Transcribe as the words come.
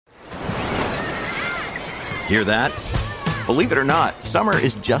Hear that? Believe it or not, summer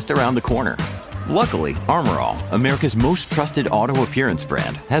is just around the corner. Luckily, Armor All, America's most trusted auto appearance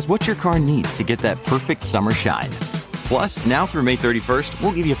brand, has what your car needs to get that perfect summer shine. Plus, now through May 31st,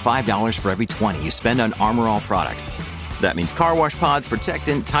 we'll give you $5 for every $20 you spend on Armor All products. That means car wash pods,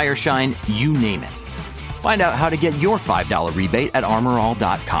 protectant, tire shine, you name it. Find out how to get your $5 rebate at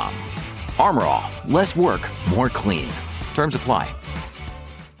armorall.com. Armor All, less work, more clean. Terms apply.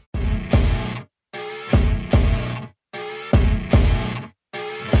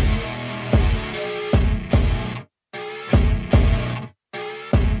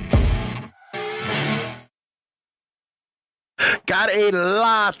 Got a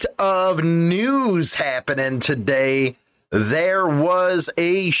lot of news happening today. There was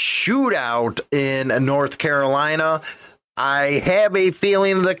a shootout in North Carolina. I have a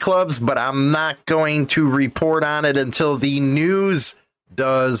feeling of the clubs, but I'm not going to report on it until the news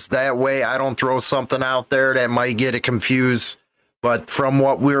does. That way I don't throw something out there that might get it confused. But from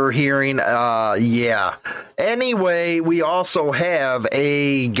what we're hearing, yeah. Anyway, we also have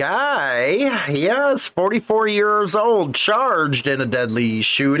a guy, yes, 44 years old, charged in a deadly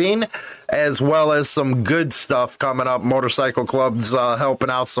shooting, as well as some good stuff coming up. Motorcycle clubs helping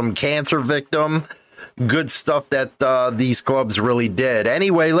out some cancer victim. Good stuff that these clubs really did.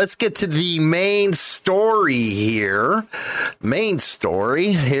 Anyway, let's get to the main story here. Main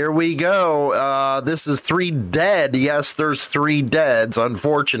story. Here we go. This is 3 dead. Yes, there's 3 deads,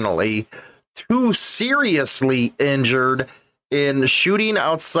 unfortunately. 2 seriously injured in shooting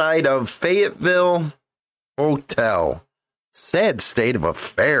outside of Fayetteville Hotel. Sad state of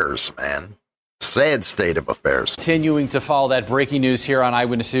affairs, man. Sad state of affairs. Continuing to follow that breaking news here on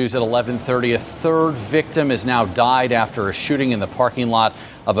Eyewitness News at 11:30. A 3rd victim has now died after a shooting in the parking lot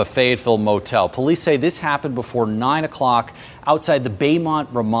of a Fayetteville motel. Police say this happened before 9 o'clock outside the Baymont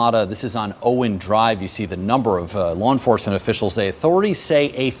Ramada. This is on Owen Drive. You see the number of law enforcement officials. Authorities say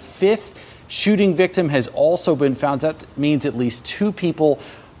a 5th shooting victim has also been found. That means at least 2 people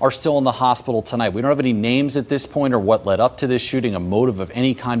are still in the hospital tonight. We don't have any names at this point or what led up to this shooting, a motive of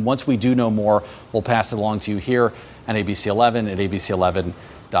any kind. Once we do know more, we'll pass it along to you here on ABC 11 at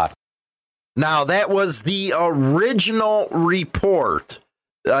abc11.com. Now, that was the original report,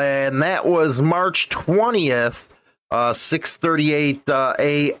 and that was March 20th, 6:38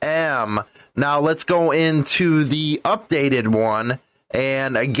 a.m. Now, let's go into the updated one.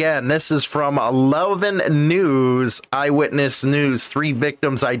 And again, this is from 11 News, Eyewitness News. 3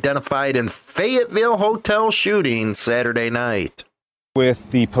 victims identified in Fayetteville hotel shooting Saturday night.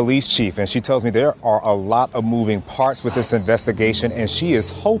 With the police chief, and she tells me there are a lot of moving parts with this investigation, and she is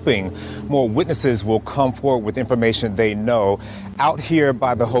hoping more witnesses will come forward with information they know. Out here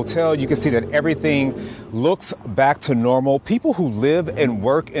by the hotel, you can see that everything looks back to normal. People who live and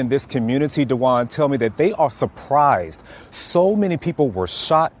work in this community, Dewan, tell me that they are surprised. So many people were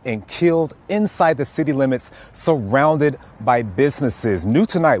shot and killed inside the city limits, surrounded by businesses. New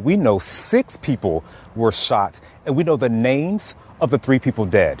tonight, we know 6 people were shot, and we know the names of the 3 people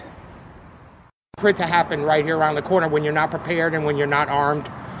dead. For it to happen right here around the corner when you're not prepared and when you're not armed,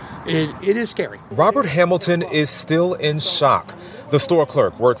 it is scary. Robert Hamilton is still in shock. The store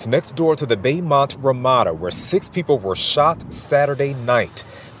clerk works next door to the Baymont Ramada, where 6 people were shot Saturday night.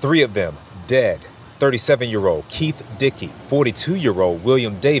 3 of them dead. 37-year-old Keith Dickey, 42-year-old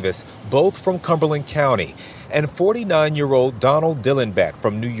William Davis, both from Cumberland County, and 49-year-old Donald Dillenbeck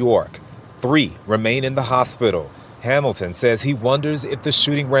from New York. 3 remain in the hospital. Hamilton says he wonders if the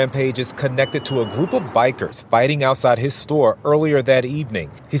shooting rampage is connected to a group of bikers fighting outside his store earlier that evening.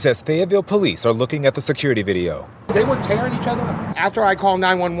 He says Fayetteville police are looking at the security video. They were tearing each other up. After I called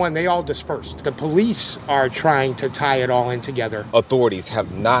 911, they all dispersed. The police are trying to tie it all in together. Authorities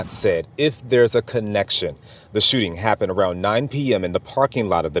have not said if there's a connection. The shooting happened around 9 p.m. in the parking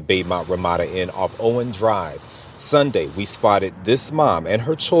lot of the Baymont Ramada Inn off Owen Drive. Sunday, we spotted this mom and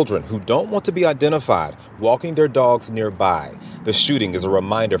her children who don't want to be identified walking their dogs nearby. The shooting is a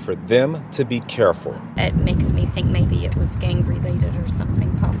reminder for them to be careful. It makes me think maybe it was gang related or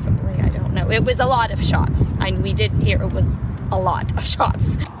something, possibly. I don't know. It was a lot of shots. We did hear it was a lot of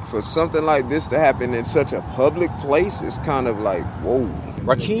shots. For something like this to happen in such a public place, it's kind of like, whoa.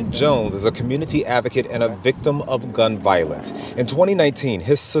 Rakeem Jones is a community advocate and a victim of gun violence. In 2019,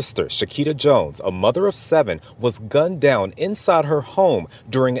 his sister, Shakita Jones, a mother of 7, was gunned down inside her home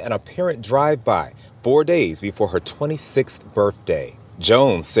during an apparent drive-by 4 days before her 26th birthday.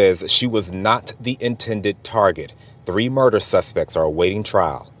 Jones says she was not the intended target. 3 murder suspects are awaiting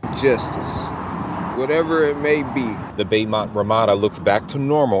trial. Justice. whatever it may be. The Baymont Ramada looks back to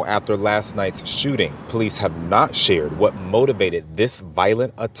normal after last night's shooting. Police have not shared what motivated this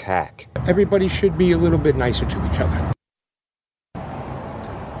violent attack. Everybody should be a little bit nicer to each other.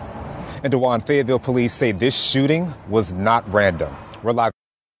 And DeJuan, Fayetteville police say this shooting was not random. We're live.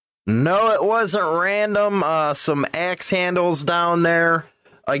 No, it wasn't random. Some axe handles down there.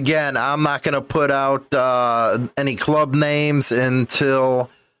 Again, I'm not going to put out any club names until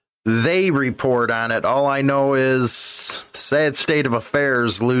they report on it. All I know is sad state of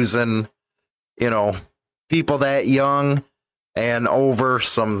affairs, losing, people that young and over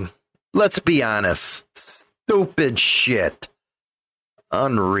some, let's be honest, stupid shit.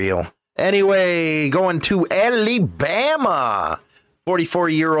 Unreal. Anyway, going to Alabama.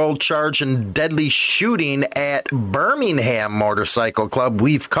 44-year-old charged in deadly shooting at Birmingham Motorcycle Club.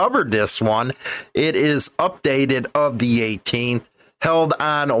 We've covered this one. It is updated of the 18th. Held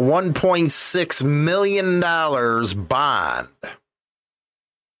on $1.6 million bond.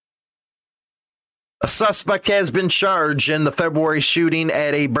 A suspect has been charged in the February shooting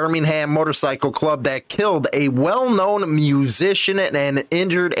at a Birmingham motorcycle club that killed a well-known musician and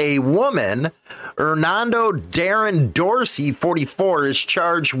injured a woman. Hernando Darren Dorsey, 44, is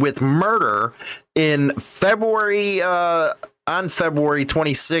charged with murder on February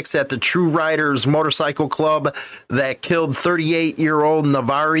 26 at the True Riders Motorcycle Club that killed 38-year-old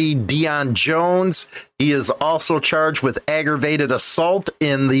Navari Dion Jones. He is also charged with aggravated assault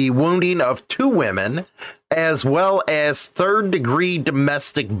in the wounding of 2 women, as well as third-degree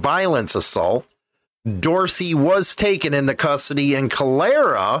domestic violence assault. Dorsey was taken into custody in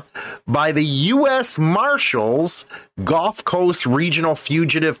Calera by the U.S. Marshals Gulf Coast Regional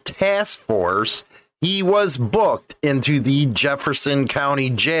Fugitive Task Force. He was booked into the Jefferson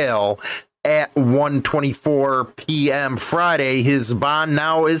County Jail at 1:24 p.m. Friday. His bond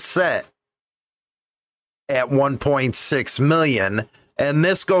now is set at $1.6 million. And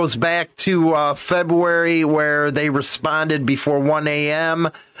this goes back to February, where they responded before 1 a.m.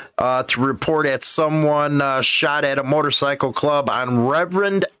 To report at someone shot at a motorcycle club on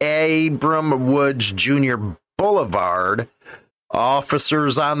Reverend Abram Woods Jr. Boulevard.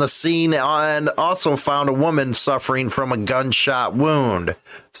 Officers on the scene and also found a woman suffering from a gunshot wound.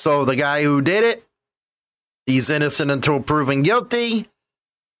 So the guy who did it, he's innocent until proven guilty,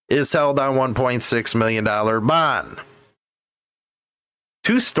 is held on $1.6 million bond.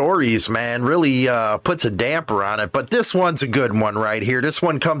 2 stories, man, really puts a damper on it. But this one's a good one right here. This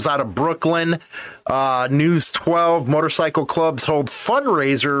one comes out of Brooklyn. News 12, motorcycle clubs hold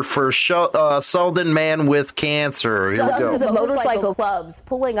fundraiser for Selden man with cancer. Dozens of motorcycle clubs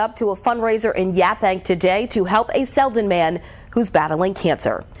pulling up to a fundraiser in Yaphank today to help a Selden man who's battling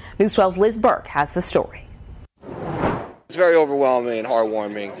cancer. News 12's Liz Burke has the story. It's very overwhelming and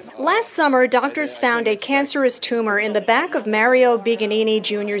heartwarming. Last summer, doctors found a cancerous tumor in the back of Mario Biganini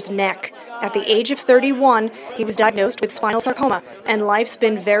Jr.'s neck. At the age of 31, he was diagnosed with spinal sarcoma, and life's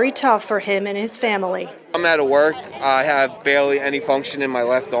been very tough for him and his family. I'm out of work. I have barely any function in my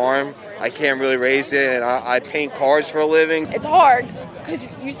left arm. I can't really raise it, and I paint cars for a living. It's hard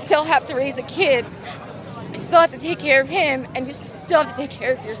because you still have to raise a kid. You still have to take care of him, and you still have to take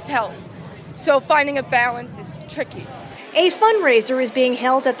care of yourself. So finding a balance is tricky. A fundraiser is being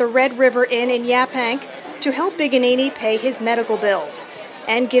held at the Red River Inn in Yaphank to help Biganini pay his medical bills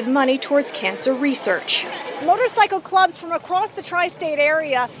and give money towards cancer research. Motorcycle clubs from across the tri-state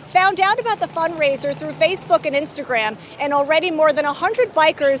area found out about the fundraiser through Facebook and Instagram, and already more than 100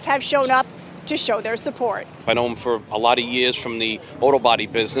 bikers have shown up to show their support. I know him for a lot of years from the auto body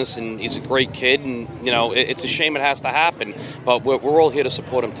business, and he's a great kid, and it's a shame it has to happen, but we're all here to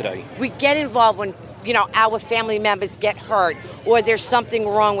support him today. We get involved when our family members get hurt or there's something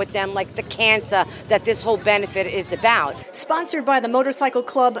wrong with them, like the cancer that this whole benefit is about. Sponsored by the motorcycle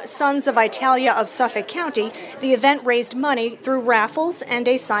club Sons of Italia of Suffolk County, the event raised money through raffles and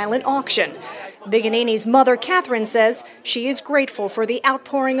a silent auction. Biganini's mother, Catherine, says she is grateful for the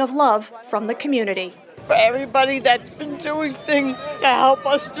outpouring of love from the community. For everybody that's been doing things to help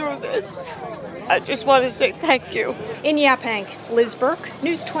us through this, I just want to say thank you. In Yaphank, Liz Burke,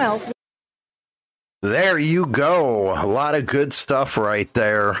 News 12. There you go. A lot of good stuff right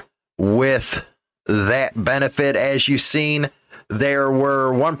there with that benefit. As you've seen, there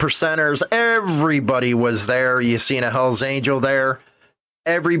were 1%ers. Everybody was there. You seen a Hell's Angel there.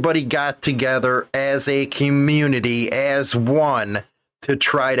 Everybody got together as a community, as one, to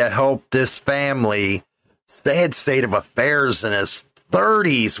try to help this family. Sad state of affairs in his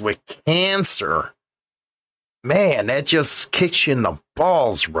 30s with cancer. Man, that just kicks you in the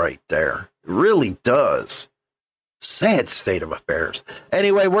balls right there. It really does. Sad state of affairs.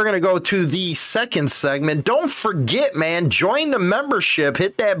 Anyway, we're going to go to the second segment. Don't forget, man, join the membership.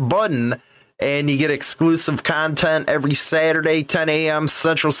 Hit that button, and you get exclusive content every Saturday, 10 a.m.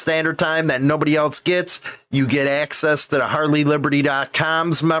 Central Standard Time that nobody else gets. You get access to the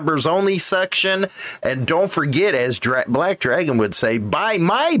HarleyLiberty.com's members only section. And don't forget, as Black Dragon would say, buy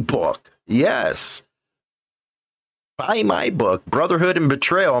my book. Yes. Buy my book, Brotherhood and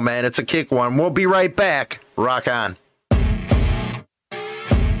Betrayal, man. It's a kick one. We'll be right back. Rock on.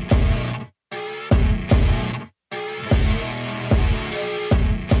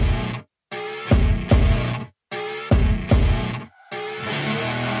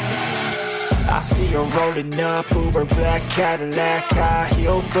 I see her rolling up, Uber black Cadillac, high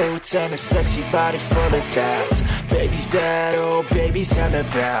heel boots and a sexy body full of tats. Baby's bad, oh baby's hella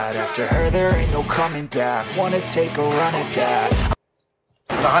bad. After her there ain't no coming back. Wanna take a run at that.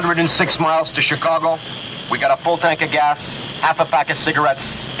 It's 106 miles to Chicago. We got a full tank of gas, half a pack of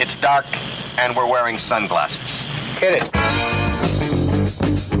cigarettes. It's dark, and we're wearing sunglasses. Hit it.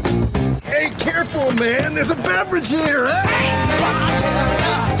 Hey, careful, man. There's a beverage here.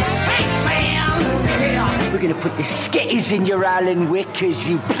 We're gonna put the skitters in your Alan Wickers,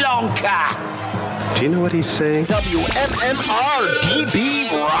 you plonker. Do you know what he's saying? WMMR DB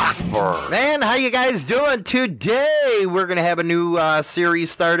Rockford. Man, how you guys doing today? We're going to have a new series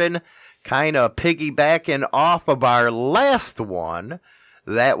starting, kind of piggybacking off of our last one.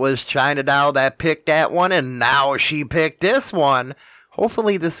 That was China Doll that picked that one, and now she picked this one.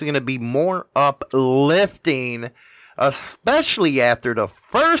 Hopefully this is going to be more uplifting, especially after the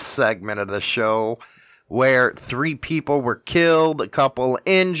first segment of the show, where 3 people were killed, a couple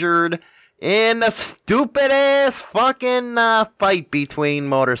injured, in a stupid-ass fucking fight between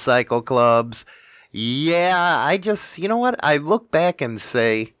motorcycle clubs. Yeah, you know what? I look back and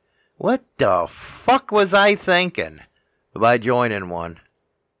say, what the fuck was I thinking by joining one?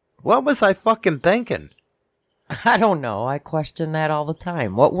 What was I fucking thinking? I don't know. I question that all the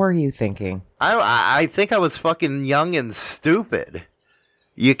time. What were you thinking? I think I was fucking young and stupid.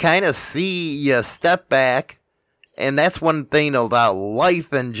 You kind of see, you step back, and that's one thing about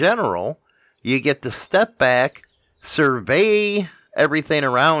life in general. You get to step back, survey everything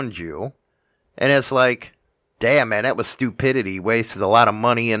around you, and it's like, damn, man, that was stupidity. Wasted a lot of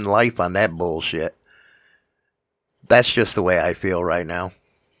money and life on that bullshit. That's just the way I feel right now.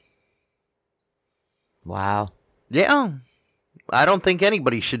 Wow. Yeah. I don't think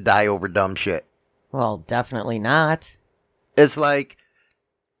anybody should die over dumb shit. Well, definitely not. It's like,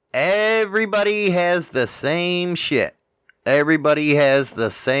 everybody has the same shit. Everybody has the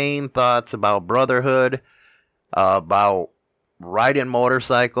same thoughts about brotherhood, about riding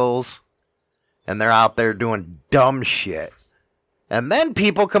motorcycles, and they're out there doing dumb shit. And then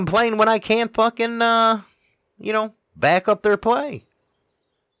people complain when I can't fucking, back up their play.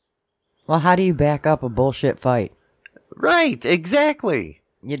 Well, how do you back up a bullshit fight? Right, exactly.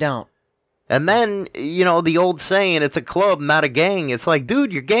 You don't. And then, the old saying, it's a club, not a gang. It's like,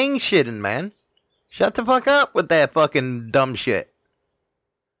 dude, you're gang shitting, man. Shut the fuck up with that fucking dumb shit.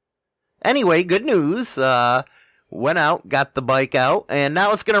 Anyway, good news. Went out, got the bike out, and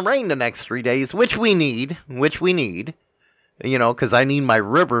now it's going to rain the next 3 days, which we need. Because I need my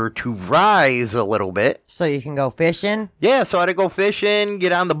river to rise a little bit. So you can go fishing? Yeah, so I had to go fishing,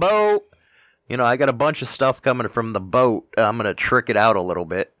 get on the boat. I got a bunch of stuff coming from the boat. I'm going to trick it out a little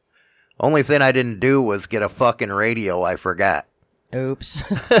bit. Only thing I didn't do was get a fucking radio. I forgot. Oops.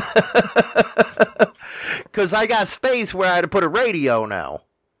 Because I got space where I had to put a radio now.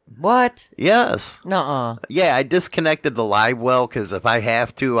 What? Yes. Nuh-uh. Yeah, I disconnected the live well because if I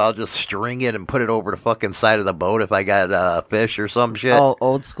have to, I'll just string it and put it over the fucking side of the boat if I got fish or some shit. Oh,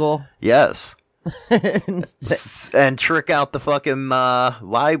 old school? Yes. And trick out the fucking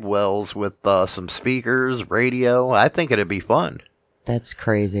live wells with some speakers, radio. I think it'd be fun. That's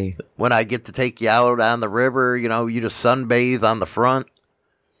crazy. When I get to take you out on the river, you just sunbathe on the front.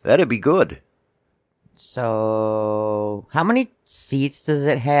 That'd be good. So, how many seats does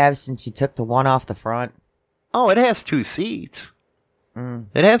it have since you took the one off the front? Oh, it has 2 seats.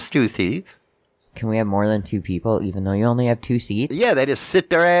 It has 2 seats. Can we have more than 2 people, even though you only have 2 seats? Yeah, they just sit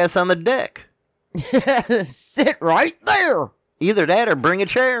their ass on the deck. Sit right there. Either that or bring a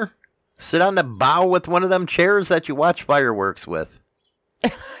chair. Sit on the bow with one of them chairs that you watch fireworks with.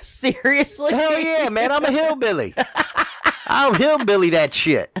 Seriously? Hell yeah, man. I'm a hillbilly. I'll hillbilly that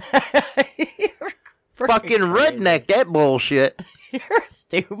shit. Fucking redneck that bullshit. You're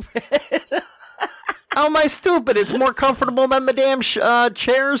stupid. How am I stupid? It's more comfortable than the damn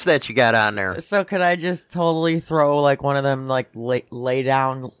chairs that you got on there. So could I just totally throw like one of them like lay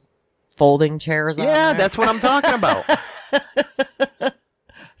down folding chairs on Yeah, there. that's what I'm talking about.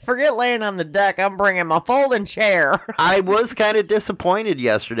 Forget laying on the deck. I'm bringing my folding chair. I was kind of disappointed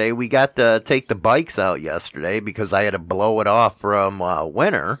yesterday. We got to take the bikes out yesterday because I had to blow it off from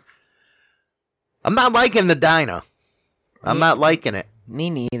winter. I'm not liking the Dyna. I'm not liking it.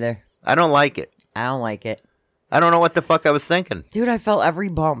 Me neither. I don't like it. I don't like it. I don't know what the fuck I was thinking. Dude, I felt every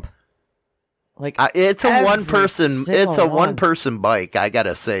bump. Like it's a every one person. It's single a one. 1-person bike. I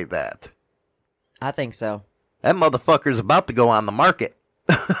gotta say that. I think so. That motherfucker's about to go on the market.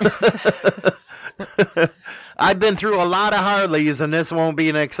 I've been through a lot of Harleys, and this won't be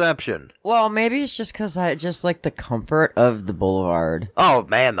an exception. Well, maybe it's just because I just like the comfort of the Boulevard. Oh,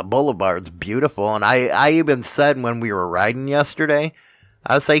 man, the Boulevard's beautiful. And I even said when we were riding yesterday,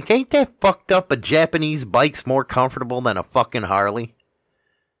 I was like, ain't that fucked up a Japanese bike's more comfortable than a fucking Harley?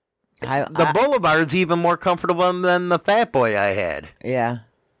 The Boulevard's even more comfortable than the Fat Boy I had. Yeah.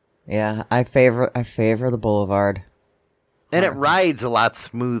 Yeah, I favor the Boulevard. And it rides a lot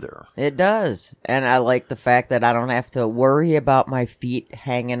smoother. It does. And I like the fact that I don't have to worry about my feet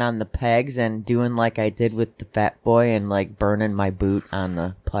hanging on the pegs and doing like I did with the Fat Boy and like burning my boot on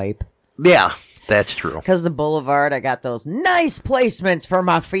the pipe. Yeah, that's true. Because the Boulevard, I got those nice placements for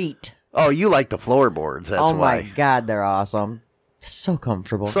my feet. Oh, you like the floorboards, that's why. Oh my God, they're awesome. So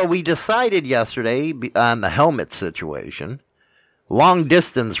comfortable. So we decided yesterday on the helmet situation. Long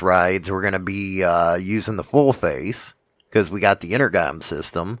distance rides, we're going to be using the full face. Because we got the intercom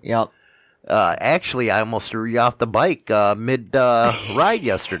system. Yep. Actually, I almost threw you off the bike mid-ride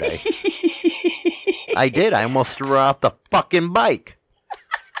yesterday. I did. I almost threw her off the fucking bike.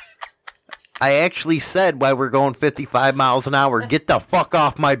 I actually said while we're going 55 miles an hour, get the fuck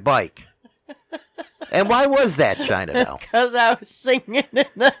off my bike. And why was that, China now? Because I was singing in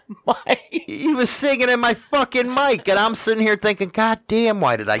the mic. He was singing in my fucking mic, and I'm sitting here thinking, God damn,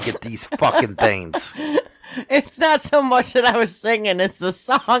 why did I get these fucking things? It's not so much that I was singing, it's the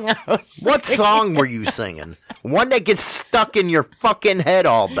song I was singing. What song were you singing? One that gets stuck in your fucking head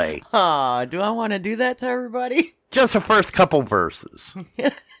all day. Oh, do I want to do that to everybody? Just the first couple verses.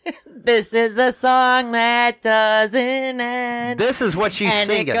 This is the song that doesn't end. This is what she's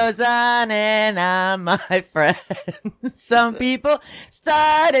singing. And it goes on and on, my friend. Some people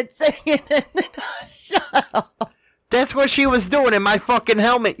started singing and then shut up. That's what she was doing in my fucking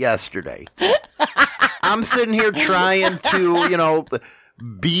helmet yesterday. I'm sitting here trying to,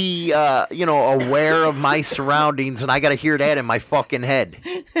 be, aware of my surroundings, and I got to hear that in my fucking head.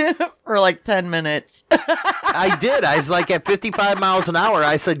 For like 10 minutes. I did. I was like at 55 miles an hour.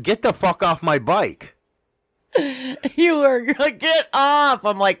 I said, get the fuck off my bike. You're like, get off.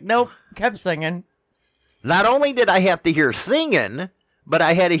 I'm like, nope. Kept singing. Not only did I have to hear singing, but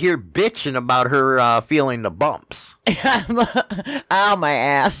I had to hear bitching about her feeling the bumps. Ow, my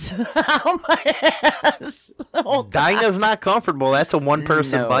ass. Ow, my ass. Dyna's not comfortable. That's a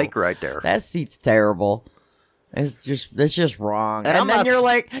one-person bike right there. That seat's terrible. It's just wrong. And then you're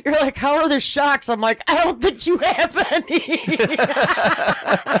like, how are the shocks? I'm like, I don't think you have any.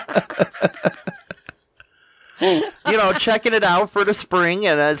 Checking it out for the spring,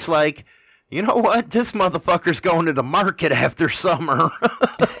 and it's like, you know what? This motherfucker's going to the market after summer.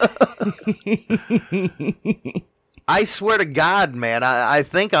 I swear to God, man, I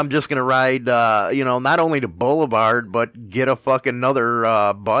think I'm just going to ride, not only the Boulevard, but get a fucking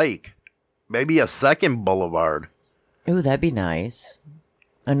another bike. Maybe a second Boulevard. Ooh, that'd be nice.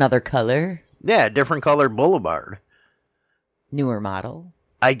 Another color? Yeah, different color Boulevard. Newer model?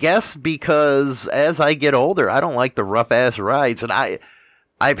 I guess because as I get older, I don't like the rough-ass rides, and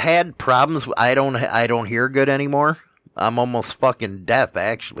I've had problems. I don't hear good anymore. I'm almost fucking deaf,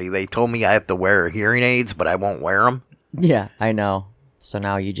 actually. They told me I have to wear hearing aids, but I won't wear them. Yeah, I know. So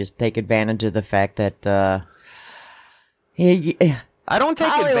now you just take advantage of the fact that, I don't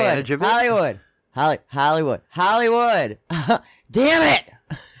take advantage of it. Hollywood. Damn it!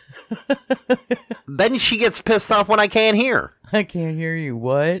 Then she gets pissed off when I can't hear. I can't hear you.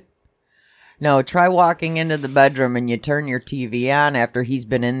 What? No, try walking into the bedroom and you turn your TV on after he's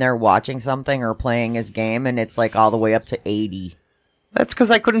been in there watching something or playing his game, and it's like all the way up to 80. That's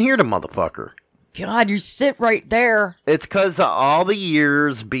because I couldn't hear the motherfucker. God, you sit right there. It's because of all the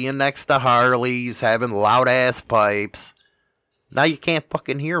years being next to Harleys, having loud-ass pipes. Now you can't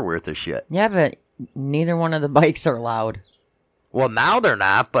fucking hear worth of shit. Yeah, but neither one of the bikes are loud. Well, now they're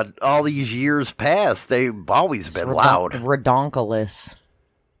not, but all these years past, they've always been loud. Redonkulous.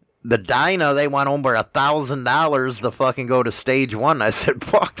 The Dyna, they want over $1,000 to fucking go to stage 1. I said,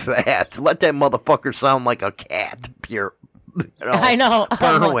 fuck that. Let that motherfucker sound like a cat. Pure. I know.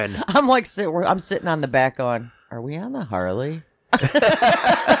 Purring. I'm sitting on the back on. Are we on the Harley?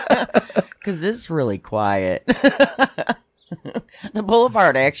 Because it's really quiet. The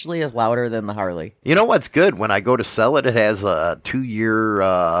Boulevard actually is louder than the Harley. You know what's good? When I go to sell it, it has a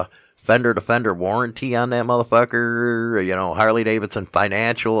 2-year fender-to-fender warranty on that motherfucker. You know, Harley Davidson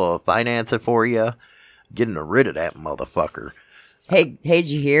Financial will finance it for you. Getting rid of that motherfucker. Hey, did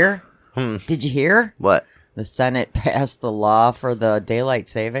you hear? Did you hear? What? The Senate passed the law for the daylight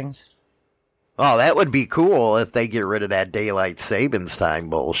savings. Oh, that would be cool if they get rid of that daylight savings time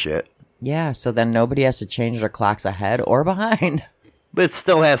bullshit. Yeah, so then nobody has to change their clocks ahead or behind. But it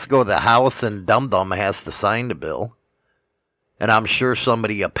still has to go to the House, and Dum Dum has to sign the bill. And I'm sure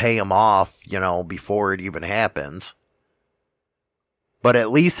somebody will pay him off, you know, before it even happens. But at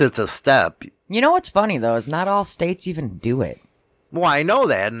least it's a step. You know what's funny, though, is not all states even do it. Well, I know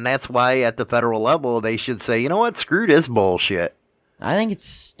that, and that's why at the federal level they should say, you know what, screw this bullshit. I think it's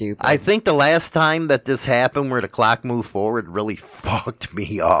stupid. I think the last time that this happened where the clock moved forward really fucked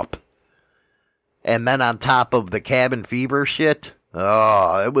me up. And then on top of the cabin fever shit,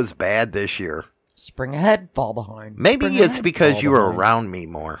 oh, it was bad this year. Spring ahead, fall behind. Maybe Spring it's ahead, because fall you were behind. around me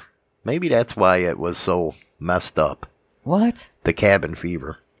more. Maybe that's why it was so messed up. What? The cabin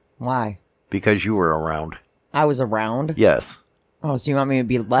fever. Why? Because you were around. I was around? Yes. Oh, so you want me to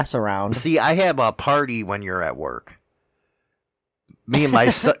be less around? See, I have a party when you're at work. Me and my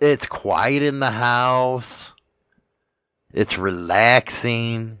son, it's quiet in the house. It's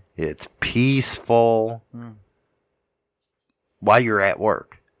relaxing. It's peaceful. While you're at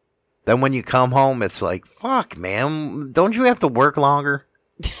work. Then when you come home, it's like, fuck, man, don't you have to work longer?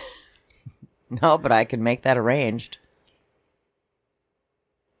 No, but I can make that arranged.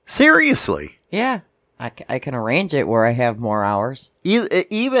 Seriously. Yeah, I can arrange it where I have more hours.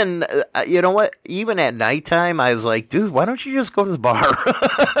 Even, you know what? Even at nighttime, I was like, dude, why don't you just go to the bar?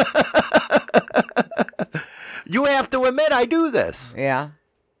 You have to admit I do this. Yeah.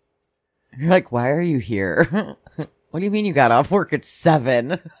 You're like, why are you here? What do you mean you got off work at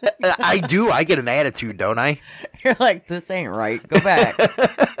 7? I do. I get an attitude, don't I? You're like, this ain't right. Go back.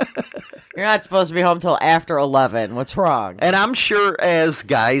 You're not supposed to be home till after 11. What's wrong? And I'm sure as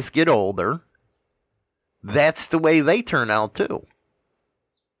guys get older, that's the way they turn out too.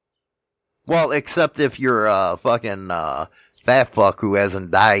 Well, except if you're a fucking fat fuck who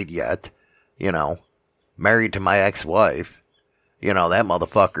hasn't died yet, you know, married to my ex-wife. You know, that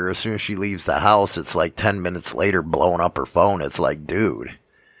motherfucker, as soon as she leaves the house, it's like 10 minutes later blowing up her phone. It's like, dude,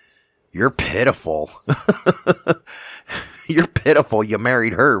 you're pitiful. You're pitiful. You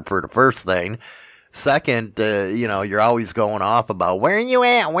married her for the first thing. Second, you know, you're always going off about, where are you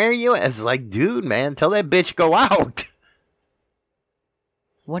at? Where are you at? It's like, dude, man, tell that bitch go out.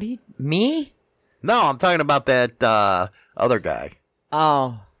 What do you... Me? No, I'm talking about that other guy.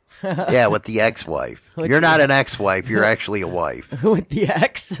 Oh. Yeah, with the ex-wife. You're not an ex-wife. You're actually a wife. With the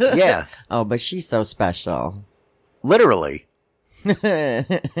ex? Yeah. Oh, but she's so special. Literally. I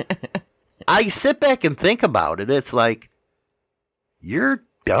sit back and think about it. It's like, you're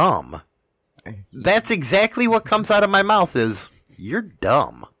dumb. That's exactly what comes out of my mouth is, you're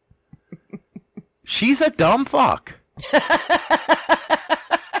dumb. She's a dumb fuck.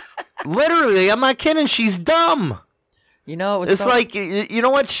 Literally, I'm not kidding. She's dumb. You know, it's like, you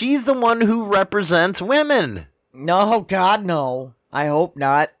know what? She's the one who represents women. No, God, no. I hope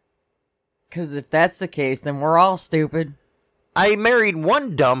not. Because if that's the case, then we're all stupid. I married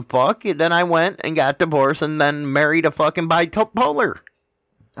one dumb fuck, and then I went and got divorced, and then married a fucking bipolar.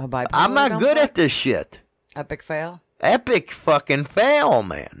 A bipolar I'm not good fuck? at this shit. Epic fail? Epic fucking fail,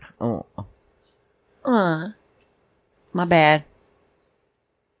 man. Oh. My bad.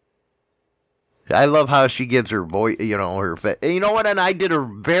 I love how she gives her voice, you know, her you know what? And I did a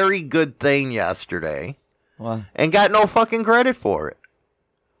very good thing yesterday. What? And got no fucking credit for it.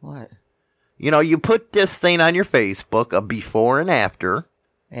 What? You know, you put this thing on your Facebook, a before and after.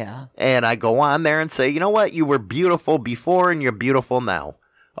 Yeah. And I go on there and say, you know what? You were beautiful before and you're beautiful now.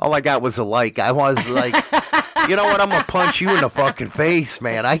 All I got was a like. I was like, you know what? I'm going to punch you in the fucking face,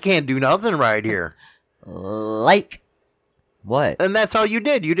 man. I can't do nothing right here. Like. What? And that's all you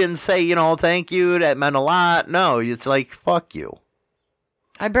did. You didn't say, you know, thank you, that meant a lot. No, it's like, fuck you.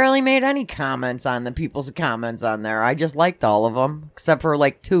 I barely made any comments on the people's comments on there. I just liked all of them, except for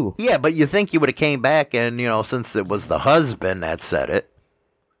like 2. Yeah, but you think you would have came back and, you know, since it was the husband that said it,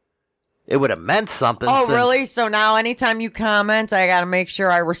 it would have meant something. Oh, really? So now anytime you comment, I got to make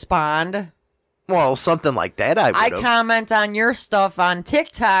sure I respond? Well, something like that I would have. I comment on your stuff on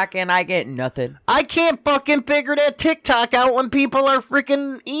TikTok and I get nothing. I can't fucking figure that TikTok out when people are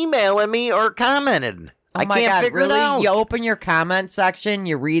freaking emailing me or commenting. Oh I my can't God, figure really? it out. You open your comment section,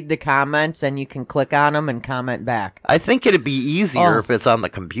 you read the comments, and you can click on them and comment back. I think it'd be easier Oh. if it's on the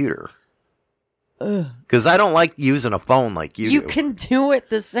computer. Because I don't like using a phone like you do. You can do it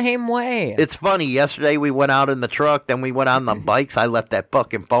the same way. It's funny. Yesterday we went out in the truck, then we went on the bikes. I left that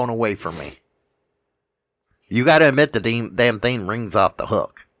fucking phone away from me. You got to admit the damn thing rings off the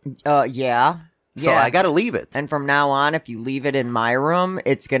hook. Yeah. So I got to leave it. And from now on, if you leave it in my room,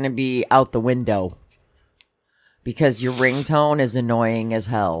 it's going to be out the window. Because your ringtone is annoying as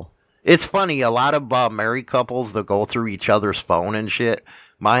hell. It's funny. A lot of married couples, they'll go through each other's phone and shit.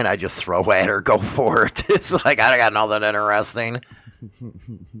 Mine, I just throw at her, go for it. It's like, I got nothing interesting.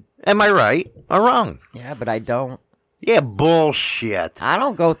 Am I right or wrong? Yeah, but I don't. Yeah, bullshit. I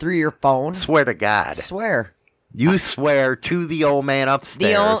don't go through your phone. Swear to God. Swear. You swear to the old man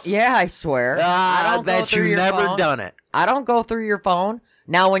upstairs. Yeah, I swear. I don't that you never done it. I don't go through your phone.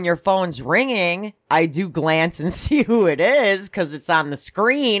 Now, when your phone's ringing, I do glance and see who it is because it's on the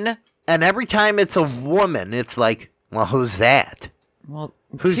screen. And every time it's a woman, it's like, well, who's that? Well,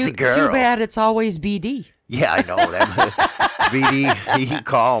 who's the girl? Too bad it's always BD. Yeah, I know that. BD, he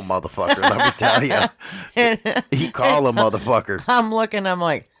call motherfucker, let me tell you. He call a motherfucker. I'm looking, I'm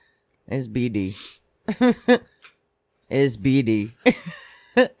like, is BD. Is BD.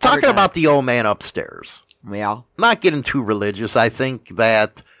 Talking about the old man upstairs. Yeah. Not getting too religious. I think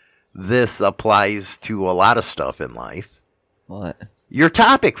that this applies to a lot of stuff in life. What? Your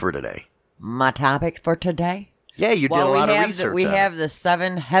topic for today. My topic for today? Yeah, you did a lot of research. We have the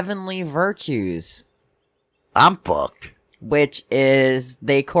 7 heavenly virtues. I'm fucked. Which is,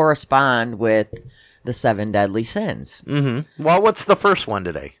 they correspond with the 7 deadly sins. Mm-hmm. Well, what's the first one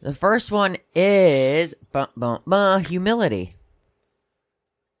today? The first one is humility.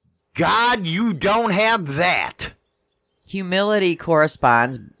 God, you don't have that. Humility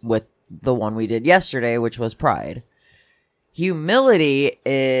corresponds with the one we did yesterday, which was pride. Humility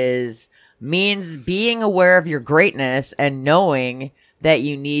means being aware of your greatness and knowing that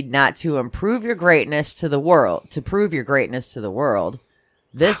you need not to improve your greatness to the world, to prove your greatness to the world.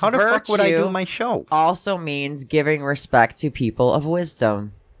 This How the fuck would I do my show? Also means giving respect to people of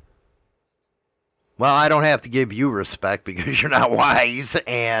wisdom. Well, I don't have to give you respect because you're not wise.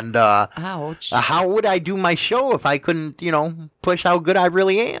 And ouch. How would I do my show if I couldn't, push how good I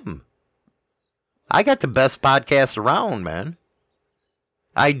really am? I got the best podcast around, man.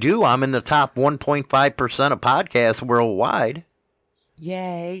 I do. I'm in the top 1.5% of podcasts worldwide.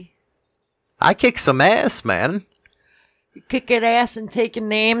 Yay. I kick some ass, man. Kicking ass and taking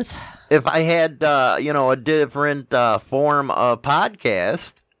names. If I had, a different form of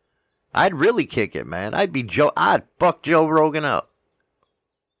podcast, I'd really kick it, man. I'd fuck Joe Rogan up.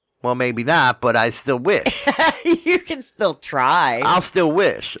 Well, maybe not, but I still wish. You can still try. I'll still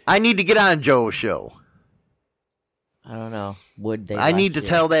wish. I need to get on Joe's show. I don't know. Would they? I need to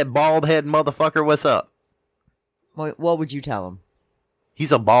tell that bald head motherfucker what's up. What would you tell him?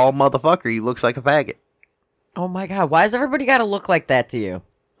 He's a bald motherfucker. He looks like a faggot. Oh my God. Why does everybody got to look like that to you?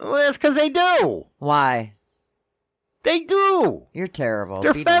 Well, that's because they do. Why? They do. You're terrible.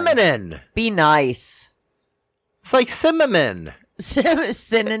 They're feminine. Nice. Be nice. It's like cinnamon.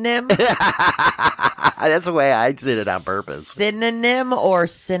 Synonym? That's the way I did it on purpose. Synonym or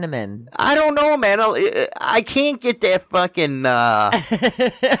cinnamon? I don't know, man. I can't get that fucking...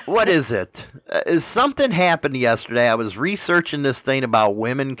 what is it? Something happened yesterday. I was researching this thing about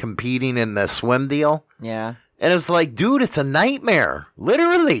women competing in the swim deal. Yeah. And it was like, dude, it's a nightmare.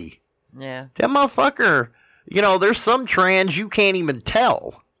 Literally. Yeah. That motherfucker... there's some trans you can't even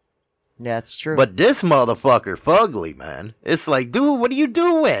tell. That's true. But this motherfucker, fugly, man. It's like, dude, what are you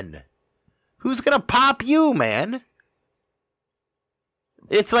doing? Who's gonna pop you, man?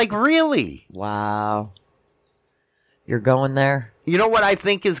 It's like, really? Wow. You're going there? You know what I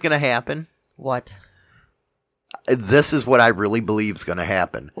think is gonna happen? What? This is what I really believe is gonna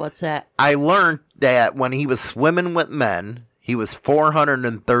happen. What's that? I learned that when he was swimming with men... He was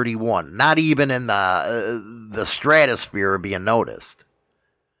 431, not even in the stratosphere of being noticed.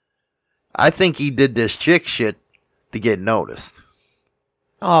 I think he did this chick shit to get noticed.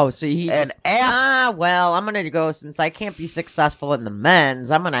 Oh, so he and well, I'm gonna go since I can't be successful in the men's.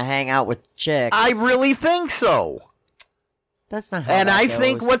 I'm gonna hang out with chicks. I really think so. That's not how And that I goes.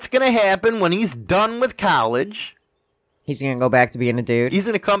 think what's gonna happen when he's done with college, he's gonna go back to being a dude. He's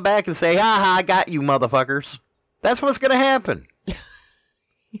gonna come back and say, "Ha ha, I got you, motherfuckers." That's what's going to happen.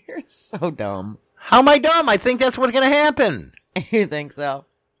 You're so dumb. How am I dumb? I think that's what's going to happen. You think so?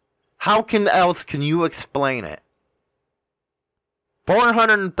 How else can you explain it?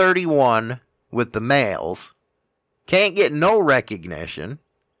 431 with the males, can't get no recognition,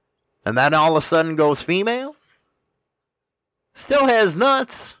 and then all of a sudden goes female? Still has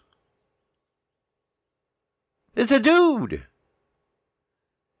nuts. It's a dude.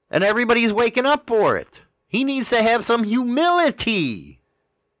 And everybody's waking up for it. He needs to have some humility.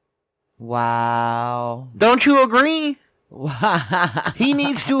 Wow. Don't you agree? Wow. He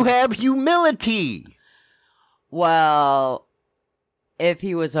needs to have humility. Well, if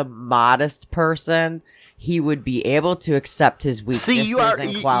he was a modest person, he would be able to accept his weaknesses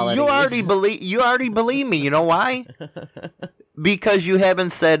and qualities. You already believe me. You know why? Because you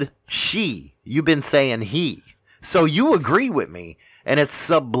haven't said she. You've been saying he. So you agree with me, and it's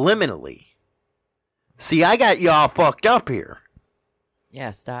subliminally. See, I got you all fucked up here.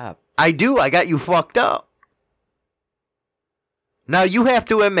 Yeah, stop. I do. I got you fucked up. Now you have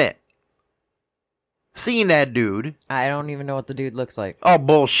to admit, seeing that dude. I don't even know what the dude looks like. Oh,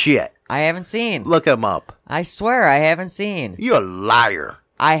 bullshit. I haven't seen. Look him up. I swear I haven't seen. You're a liar.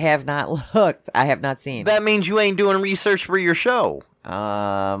 I have not looked. I have not seen. That means you ain't doing research for your show.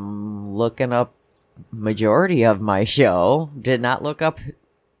 Looking up majority of my show. Did not look up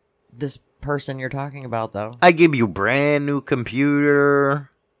this person you're talking about, though. I give you brand new computer.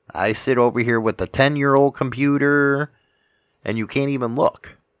 I sit over here with a 10-year-old computer, and you can't even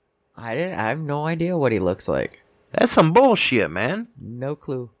look. I have no idea what he looks like. That's some bullshit, man. No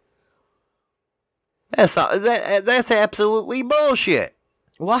clue. That's absolutely bullshit.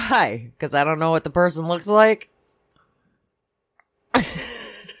 Why? Because I don't know what the person looks like?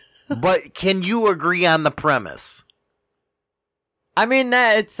 But can you agree on the premise? I mean,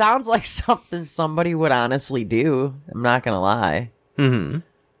 that it sounds like something somebody would honestly do. I'm not going to lie. Mm-hmm.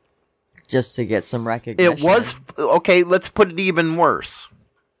 Just to get some recognition. It was... Okay, let's put it even worse.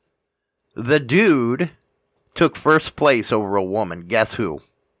 The dude took first place over a woman. Guess who?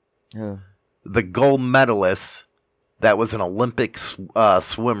 Who? The gold medalist that was an Olympic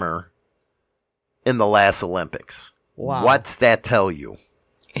swimmer in the last Olympics. Wow. What's that tell you?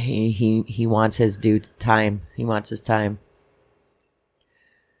 He wants his due time. He wants his time.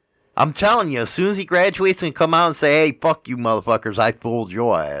 I'm telling you, as soon as he graduates and come out and say, hey, fuck you motherfuckers, I fooled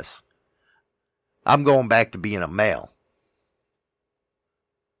your ass, I'm going back to being a male.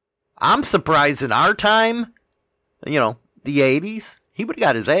 I'm surprised in our time, the 80s, he would have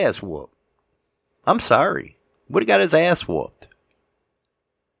got his ass whooped. I'm sorry. Would have got his ass whooped.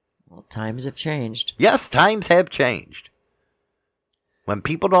 Well, times have changed. Yes, times have changed. When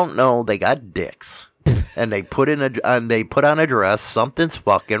people don't know they got dicks and they put on a dress, something's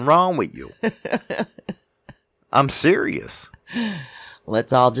fucking wrong with you. I'm serious.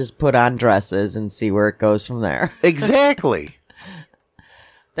 Let's all just put on dresses and see where it goes from there. Exactly.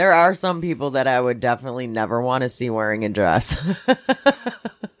 There are some people that I would definitely never want to see wearing a dress.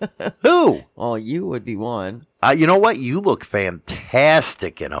 Who? Well, you would be one. You know what? You look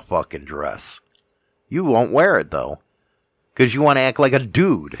fantastic in a fucking dress. You won't wear it, though. Because you want to act like a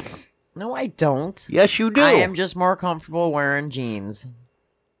dude. No, I don't. Yes, you do. I am just more comfortable wearing jeans.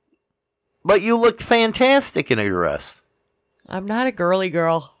 But you look fantastic in a dress. I'm not a girly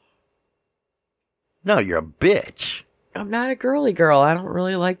girl. No, you're a bitch. I'm not a girly girl. I don't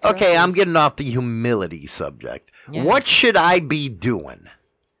really like dresses. Okay, I'm getting off the humility subject. Yeah. What should I be doing?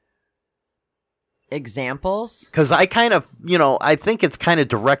 Examples? Because I kind of, I think it's kind of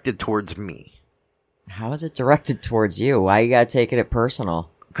directed towards me. How is it directed towards you? Why you gotta take it personal?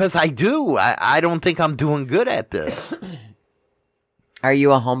 Because I do. I don't think I'm doing good at this. Are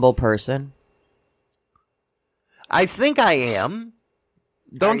you a humble person? I think I am.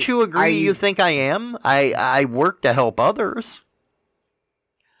 Don't you agree you think I am? I work to help others.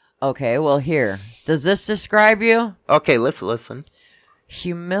 Okay, well here. Does this describe you? Okay, let's listen.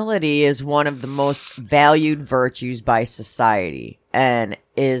 Humility is one of the most valued virtues by society and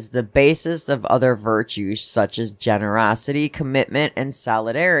is the basis of other virtues such as generosity, commitment, and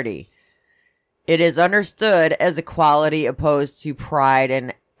solidarity. It is understood as a quality opposed to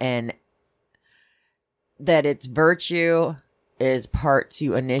pride and that its virtue is part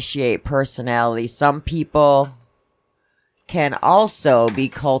to initiate personality. Some people can also be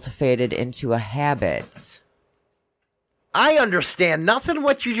cultivated into a habit. I understand nothing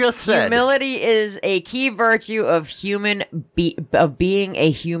what you just said. Humility is a key virtue of being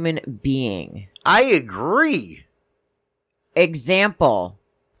a human being. I agree. Example.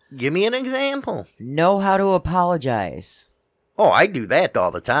 Give me an example. Know how to apologize. Oh, I do that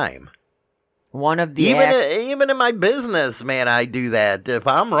all the time. One of the even in my business, man, I do that. If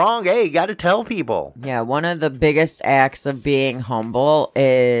I'm wrong, hey, you got to tell people. Yeah, one of the biggest acts of being humble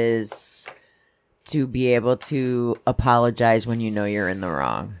is to be able to apologize when you know you're in the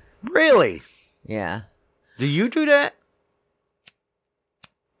wrong. Really? Yeah. Do you do that?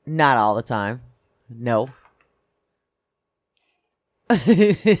 Not all the time. No.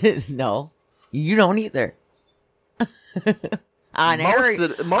 No. You don't either. On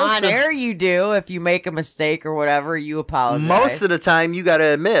air, you do. If you make a mistake or whatever, you apologize. Most of the time, you got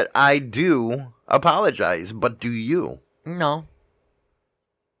to admit, I do apologize, but do you? No.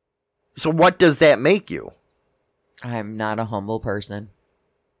 So what does that make you? I'm not a humble person.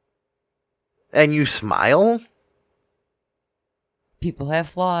 And you smile? People have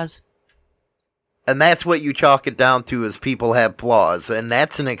flaws. And that's what you chalk it down to, is people have flaws. And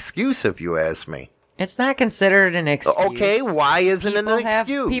that's an excuse, if you ask me. It's not considered an excuse. Okay, why isn't it an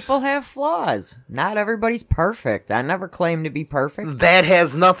excuse? People have flaws. Not everybody's perfect. I never claim to be perfect. That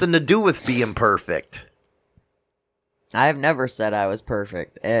has nothing to do with being perfect. I've never said I was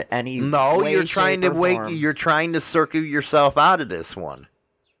perfect at any way, you're trying shape, to or form. You're trying to circle yourself out of this one.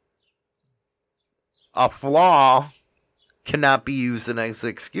 A flaw cannot be used as an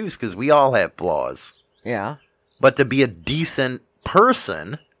excuse because we all have flaws. Yeah. But to be a decent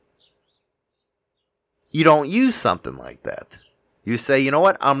person, you don't use something like that. You say, you know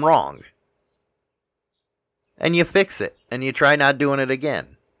what, I'm wrong. And you fix it. And you try not doing it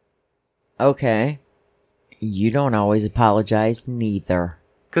again. Okay. You don't always apologize neither.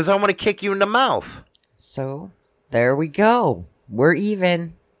 Because I want to kick you in the mouth. So, there we go. We're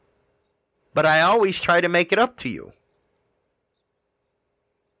even. But I always try to make it up to you.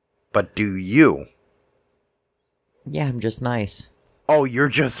 But do you? Yeah, I'm just nice. Oh, you're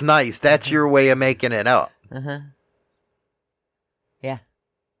just nice. That's your way of making it up. Uh-huh. Yeah.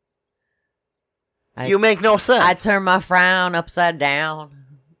 You make no sense. I turn my frown upside down.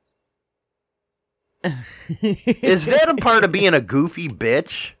 Is that a part of being a goofy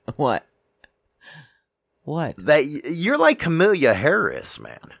bitch? What? What? That you're like Camellia Harris,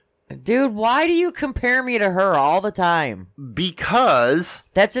 man. Dude, why do you compare me to her all the time? Because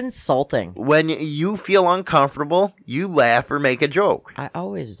that's insulting. When you feel uncomfortable, you laugh or make a joke. I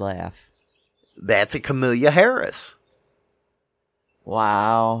always laugh. That's a Camellia Harris.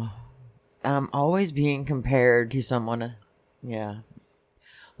 Wow. I'm always being compared to someone. Yeah.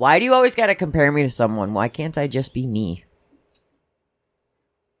 Why do you always got to compare me to someone? Why can't I just be me?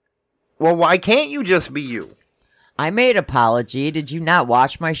 Well, why can't you just be you? I made apology. Did you not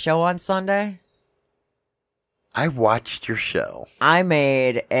watch my show on Sunday? I watched your show. I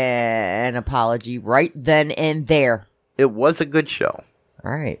made an apology right then and there. It was a good show.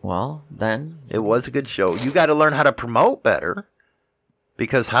 All right, well, then. It was a good show. You got to learn how to promote better.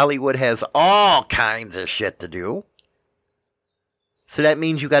 Because Hollywood has all kinds of shit to do. So that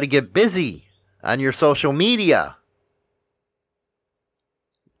means you got to get busy on your social media.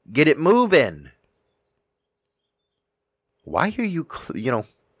 Get it moving. Why are you,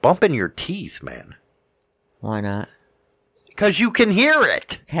 bumping your teeth, man? Why not? Because you can hear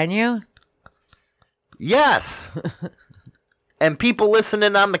it. Can you? Yes. And people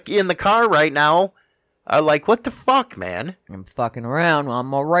listening in the car right now are like, what the fuck, man? I'm fucking around on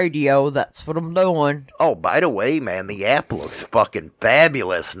my radio. That's what I'm doing. Oh, by the way, man, the app looks fucking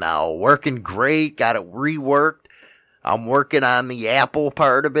fabulous now. Working great. Got it reworked. I'm working on the Apple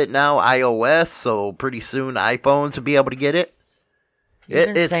part of it now, iOS, so pretty soon iPhones will be able to get it.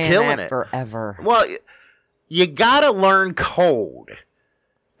 It's killing it forever. Well, you gotta learn code.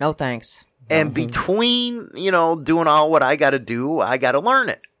 No thanks. And between, doing all what I gotta do, I gotta learn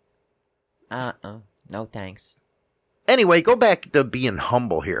it. No thanks. Anyway, go back to being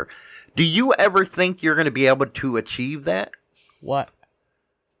humble here. Do you ever think you're gonna be able to achieve that? What?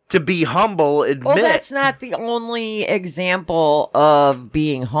 To be humble, admit. Well, that's not the only example of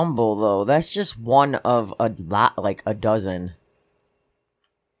being humble, though. That's just one of a lot, like a dozen.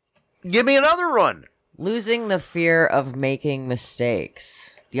 Give me another one. Losing the fear of making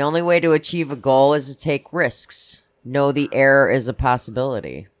mistakes. The only way to achieve a goal is to take risks. Know the error is a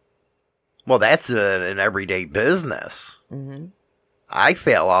possibility. Well, that's an everyday business. Mm-hmm. I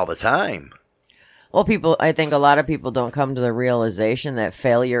fail all the time. Well, I think a lot of people don't come to the realization that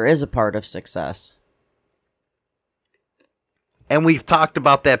failure is a part of success. And we've talked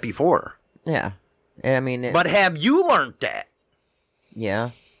about that before. Yeah. I mean... But have you learned that? Yeah.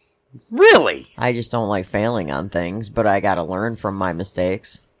 Really? I just don't like failing on things, but I gotta learn from my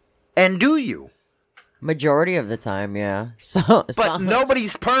mistakes. And do you? Majority of the time, yeah. But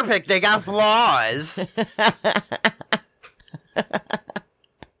nobody's perfect. They got flaws.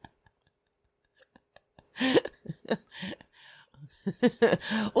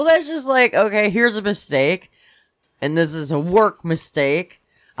 Well, that's just like, okay, here's a mistake, and this is a work mistake.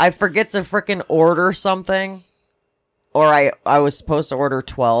 I forget to frickin' order something, or I was supposed to order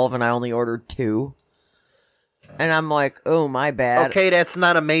 12, and I only ordered 2. And I'm like, oh, my bad. Okay, that's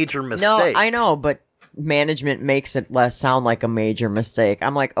not a major mistake. No, I know, but management makes it less sound like a major mistake.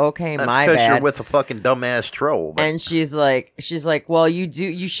 I'm like, okay, That's my because bad. you're with a fucking dumbass troll. But And she's like, well,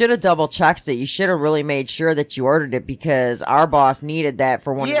 you should have double checked it. You should have really made sure that you ordered it because our boss needed that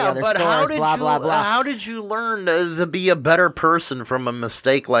for one of the other but stores. Blah blah blah. How did you learn to be a better person from a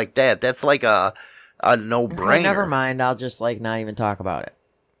mistake like that? That's like a no-brainer. Okay, never mind. I'll just like not even talk about it.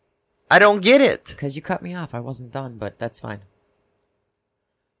 I don't get it. Because you cut me off. I wasn't done, but that's fine.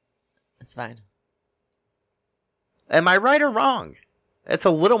 It's fine. Am I right or wrong? It's a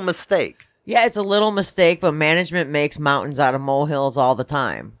little mistake. Yeah, it's a little mistake, but management makes mountains out of molehills all the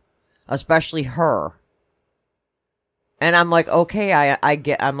time. Especially her. And I'm like, okay, I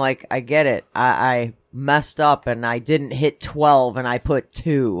get it. I messed up and I didn't hit 12 and I put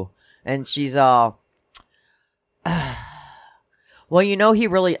 2. And she's all, well, you know,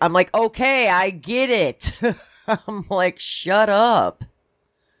 I'm like, okay, I get it. I'm like, shut up.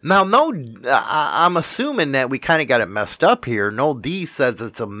 Now, I'm assuming that we kind of got it messed up here. No D says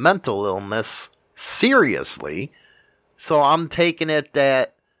it's a mental illness, seriously. So I'm taking it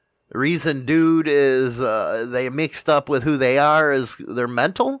that the reason dude is they mixed up with who they are is they're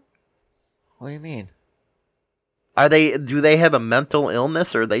mental? What do you mean? Do they have a mental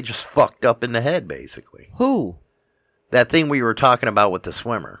illness or are they just fucked up in the head, basically? Who? That thing we were talking about with the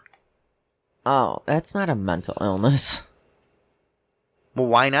swimmer. Oh, that's not a mental illness. Well,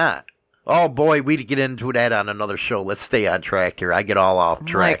 why not? Oh, boy, we'd get into that on another show. Let's stay on track here. I get all off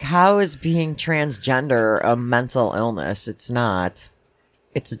track. Like, how is being transgender a mental illness? It's not.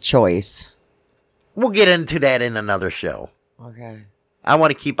 It's a choice. We'll get into that in another show. Okay. I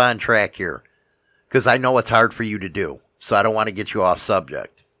want to keep on track here because I know it's hard for you to do. So I don't want to get you off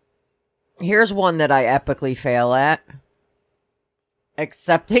subject. Here's one that I epically fail at.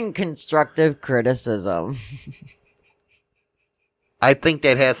 Accepting constructive criticism. I think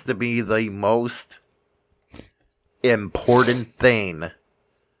that has to be the most important thing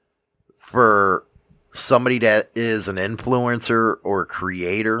for somebody that is an influencer or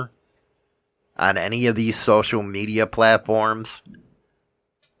creator on any of these social media platforms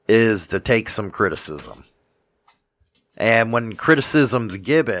is to take some criticism. And when criticism's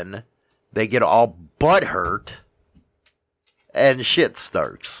given, they get all butthurt and shit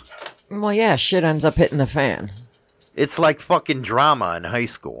starts. Well, yeah, shit ends up hitting the fan. It's like fucking drama in high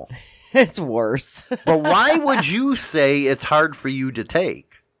school. It's worse. But why would you say it's hard for you to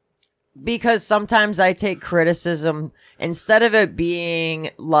take? Because sometimes I take criticism, instead of it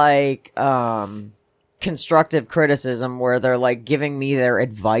being like constructive criticism where they're like giving me their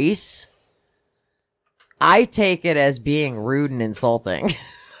advice, I take it as being rude and insulting.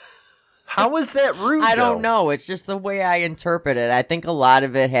 How is that rude? I don't know. It's just the way I interpret it. I think a lot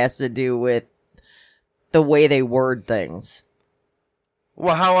of it has to do with the way they word things.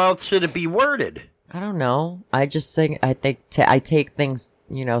 Well, how else should it be worded? I don't know. I take things,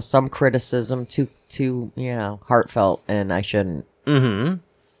 you know, some criticism too, you know, heartfelt, and I shouldn't. Mm-hmm.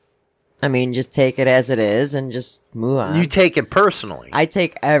 I mean, just take it as it is and just move on. You take it personally. I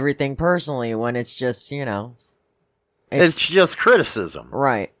take everything personally when it's just, you know. It's just criticism.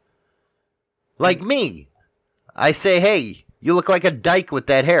 Right. Like me. I say, hey, you look like a dyke with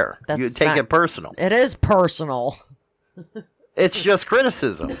that hair. You take it personal. It is personal. It's just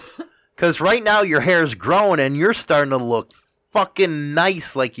criticism. Because right now your hair's growing and you're starting to look fucking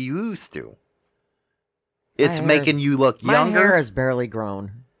nice like you used to. It's making you look younger. My hair is barely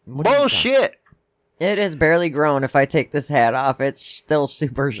grown. Bullshit. It is barely grown. If I take this hat off, it's still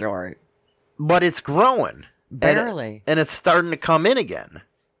super short. But it's growing. Barely. And it's starting to come in again.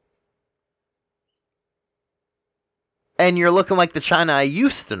 And you're looking like the China I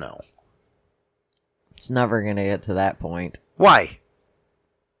used to know. It's never going to get to that point. Why?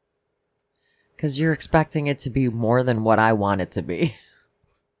 Because you're expecting it to be more than what I want it to be.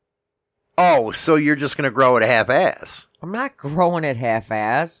 Oh, so you're just going to grow it half-ass. I'm not growing it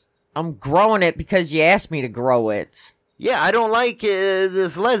half-ass. I'm growing it because you asked me to grow it. Yeah, I don't like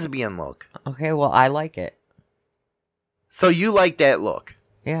this lesbian look. Okay, well, I like it. So you like that look?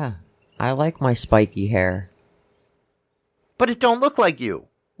 Yeah, I like my spiky hair. But it don't look like you.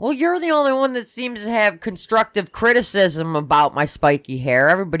 Well, you're the only one that seems to have constructive criticism about my spiky hair.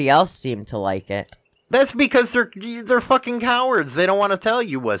 Everybody else seemed to like it. That's because they're fucking cowards. They don't want to tell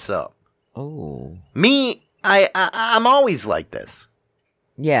you what's up. Oh. Me, I'm always like this.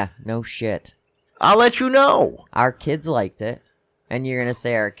 Yeah, no shit. I'll let you know. Our kids liked it. And you're going to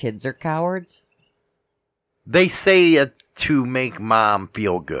say our kids are cowards? They say it to make mom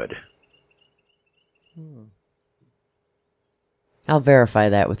feel good. I'll verify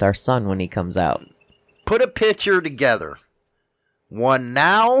that with our son when he comes out. Put a picture together. One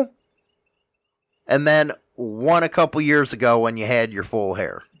now, and then one a couple years ago when you had your full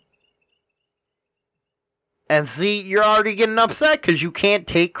hair. And see, you're already getting upset because you can't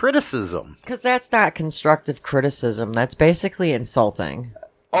take criticism. Because that's not constructive criticism. That's basically insulting.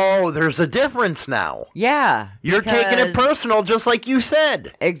 Oh, there's a difference now. Yeah. You're taking it personal just like you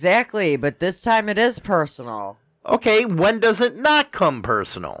said. Exactly, but this time it is personal. Okay, when does it not come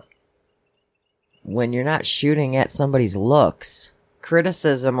personal? When you're not shooting at somebody's looks.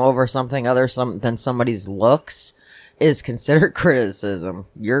 Criticism over something other than somebody's looks is considered criticism.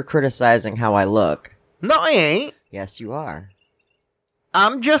 You're criticizing how I look. No, I ain't. Yes, you are.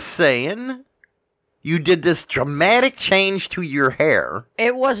 I'm just saying, you did this dramatic change to your hair.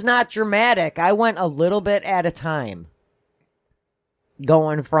 It was not dramatic. I went a little bit at a time.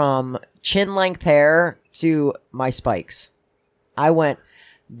 Going from chin-length hair to my spikes. I went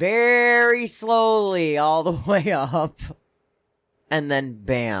very slowly all the way up. And then,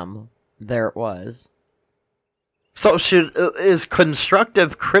 bam, there it was. So is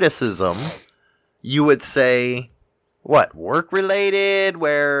constructive criticism, you would say, what, work-related,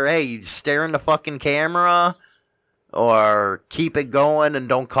 where, hey, you stare in the fucking camera, or keep it going and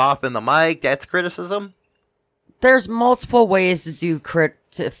don't cough in the mic, that's criticism? There's multiple ways to do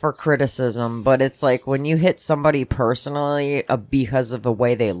for criticism, but it's like when you hit somebody personally because of the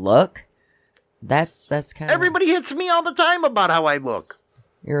way they look, that's kind of... Everybody hits me all the time about how I look.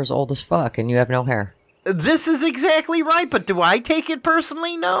 You're as old as fuck and you have no hair. This is exactly right, but do I take it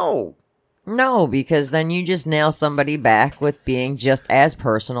personally? No. No, because then you just nail somebody back with being just as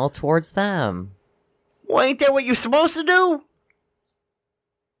personal towards them. Well, ain't that what you're supposed to do?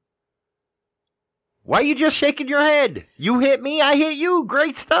 Why are you just shaking your head? You hit me, I hit you.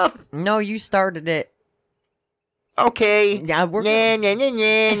 Great stuff. No, you started it. Okay. Yeah, we're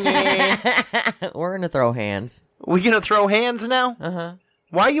we're gonna throw hands. We gonna throw hands now? Uh-huh.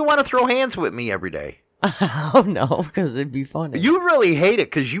 Why you want to throw hands with me every day? Oh, no, because it'd be funny. You really hate it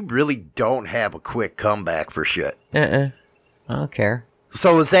because you really don't have a quick comeback for shit. I don't care.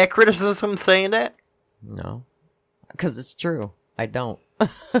 So is that criticism saying that? No. Because it's true. I don't.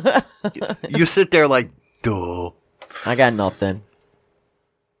 You sit there like, duh. I got nothing.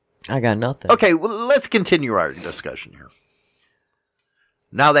 Okay, well, let's continue our discussion here.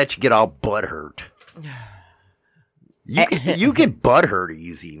 Now that you get all butthurt. You get butthurt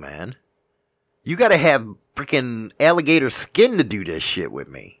easy, man. You gotta have freaking alligator skin to do this shit with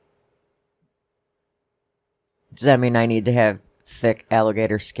me. Does that mean I need to have thick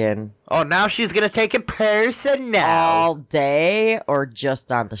alligator skin? Oh, now she's gonna take it personal. All day or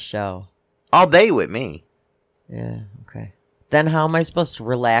just on the show? All day with me. Yeah, okay. Then how am I supposed to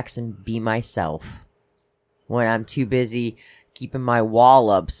relax and be myself when I'm too busy keeping my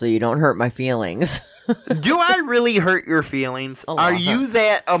wall up so you don't hurt my feelings? Do I really hurt your feelings? Are you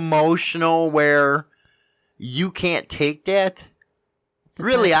that emotional where you can't take that?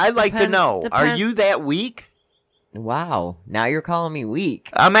 Really, I'd like to know. Are you that weak? Wow, now you're calling me weak.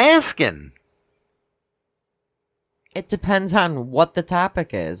 I'm asking. It depends on what the topic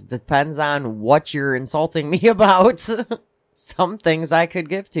is. Depends on what you're insulting me about. Some things I could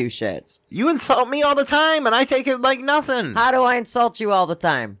give two shits. You insult me all the time, and I take it like nothing. How do I insult you all the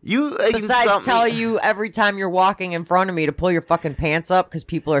time? Besides tell you every time you're walking in front of me to pull your fucking pants up because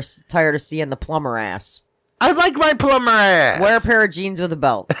people are tired of seeing the plumber ass. I like my plumber ass. Wear a pair of jeans with a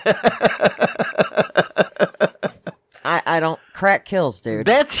belt. I don't... Crack kills, dude.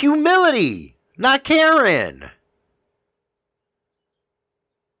 That's humility, not caring.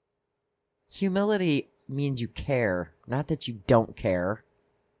 Humility means you care, not that you don't care.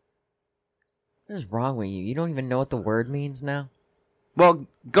 What is wrong with you? You don't even know what the word means now? Well,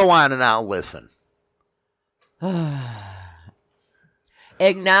 go on and I'll listen.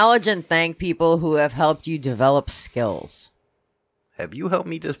 Acknowledge and thank people who have helped you develop skills. Have you helped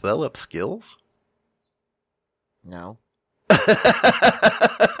me develop skills? No.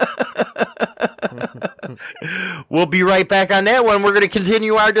 We'll be right back on that one. We're going to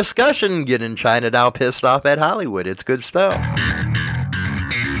continue our discussion, getting China Doll pissed off at Hollywood. It's good stuff.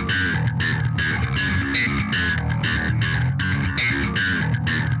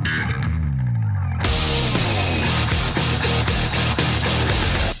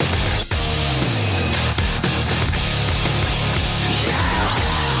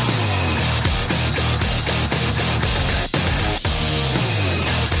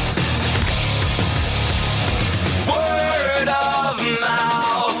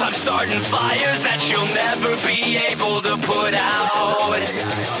 Starting fires that you'll never be able to put out.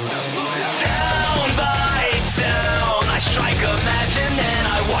 Town by town, I strike a match and then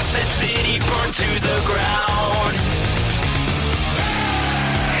I watch that city burn to the ground.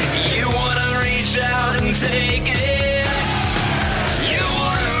 You wanna reach take it. You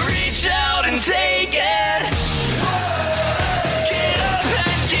wanna reach out and take it. Get up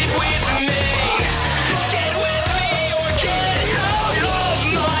and get with me. Get with me or get out of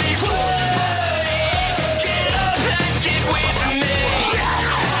my way. Get up and get with me.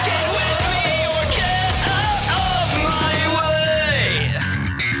 Get with me or get out of my way.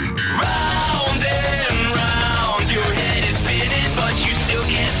 Round and round, your head is spinning, but you still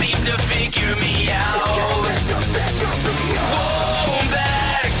can't seem to figure me out. Won't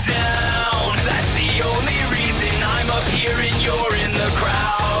back down. That's the only reason I'm up here and you're in the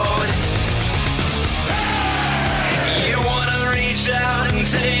crowd. You wanna reach out and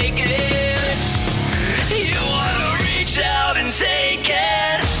take it. You wanna reach out and take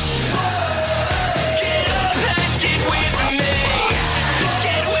it. Get up and get with me.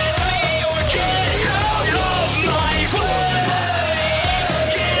 Get with me or get out of my way.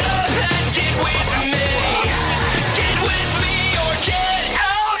 Get up and get with me. Get with me or get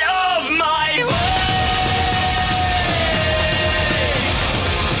out of my way.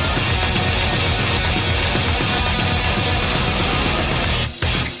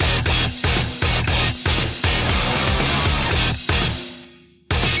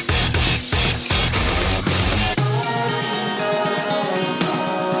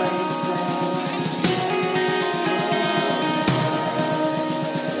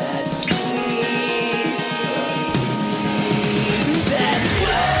 That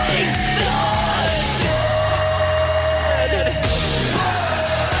flakes undead.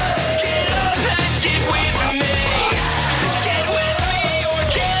 Get up and get with me. Get with me or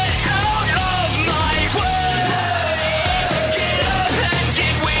get out of my way. Get up and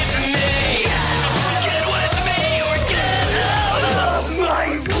get with me. Get with me or get out of my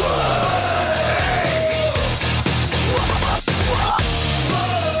way.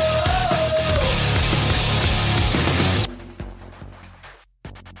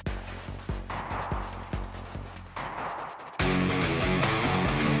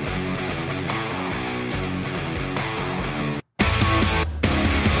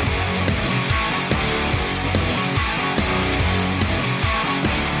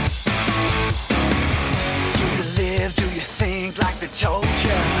 Do you live, do you think like they told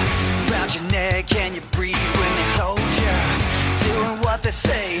ya? Round your neck, can you breathe when they hold ya? Doing what they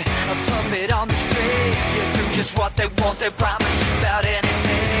say, a puppet on the string. You do just what they want, they promise you about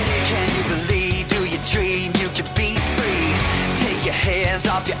anything. Can you believe, do you dream, you can be free? Take your hands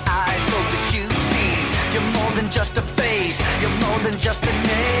off your eyes so that you see. You're more than just a face, you're more than just a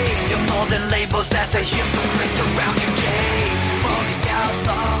name. You're more than labels that the hypocrites around you gave. All the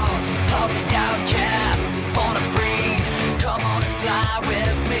outlaws, all the outcasts, wanna breathe, come on and fly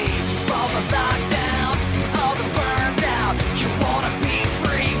with me. To all the locked down, all the burned out, you wanna be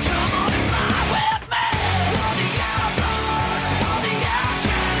free, come on and fly with me. All the outlaws, all the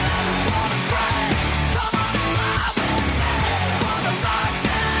outcasts, wanna break, come on and fly with me. All the locked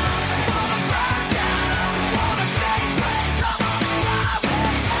down, all the burned out, wanna be free, come on and fly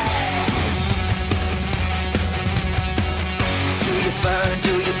with me. Do you burn,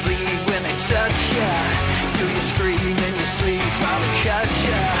 do you bleed when they touch ya? Do you scream in your sleep while they cut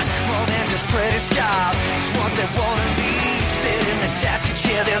ya? More than just pretty scars, it's what they wanna leave. Sit in the tattoo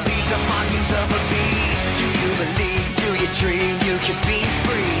chair, they'll leave the markings of a beast. Do you believe, do you dream you can be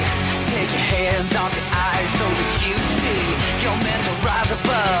free? Take your hands off your eyes so that you see. You're meant to rise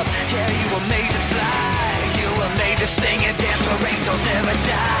above, yeah, you were made to fly. You were made to sing and dance where angels never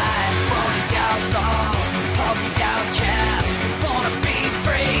die. All the outlaws, all the outcasts, wanna be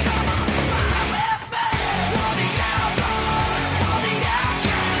free. Come on and fly with me. All the outlaws, all the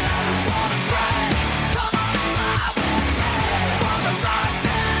outcasts, wanna break. Come on and fly with me. Wanna rock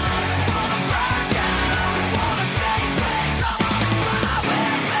down, wanna rock out, wanna be free. Come on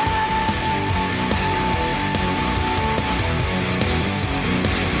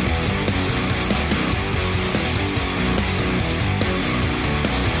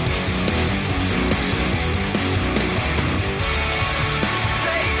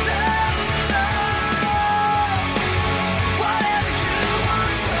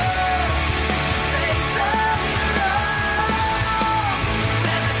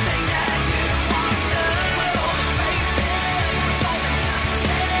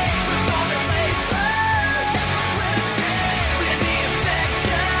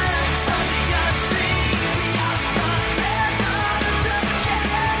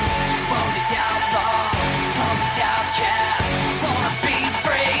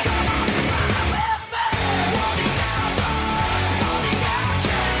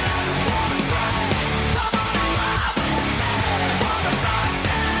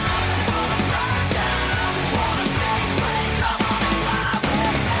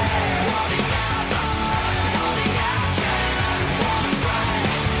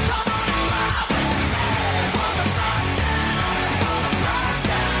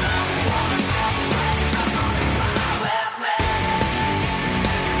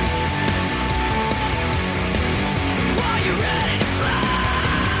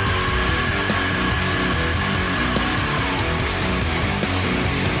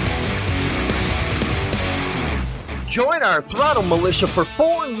Join our Throttle Militia for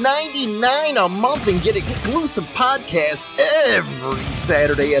 $4.99 a month and get exclusive podcasts every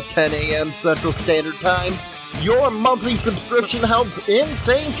Saturday at 10 a.m. Central Standard Time. Your monthly subscription helps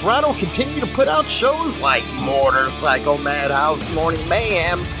Insane Throttle continue to put out shows like Motorcycle Madhouse Morning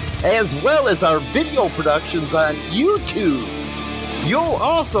Mayhem, as well as our video productions on YouTube. You'll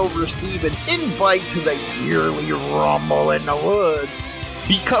also receive an invite to the yearly Rumble in the Woods.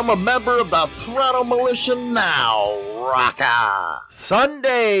 Become a member of the Throttle Militia now, Rocka!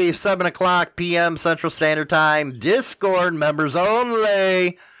 Sunday, 7 o'clock p.m. Central Standard Time, Discord members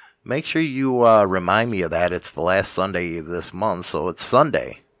only. Make sure you remind me of that. It's the last Sunday of this month, so it's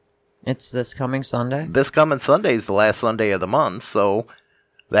Sunday. It's this coming Sunday? This coming Sunday is the last Sunday of the month, so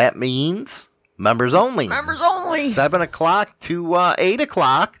that means members only. Members only! 7 o'clock to 8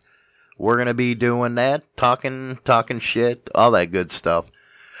 o'clock. We're going to be doing that, talking shit, all that good stuff.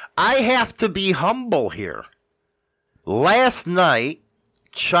 I have to be humble here. Last night,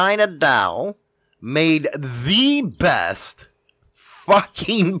 China Doll made the best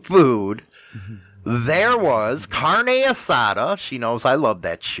fucking food. There was carne asada. She knows I love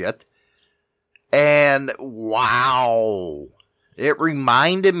that shit. And wow. It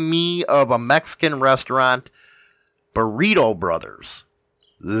reminded me of a Mexican restaurant, Burrito Brothers.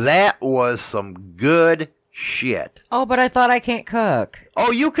 That was some good shit. Oh, but I thought I can't cook. Oh,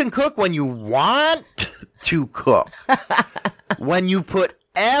 you can cook when you want to cook. When you put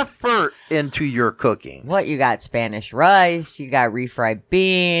effort into your cooking. What, you got Spanish rice, you got refried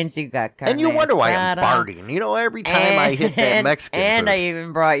beans, you got carne and you wonder why I'm asada. farting. You know, every time I hit that Mexican And food. I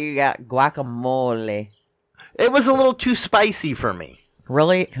even brought you got guacamole. It was a little too spicy for me.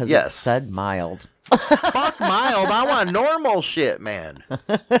 Really? Because Yes. it said mild. Fuck mild. I want normal shit, man.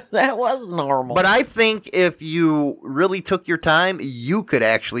 That was normal. But I think if you really took your time, you could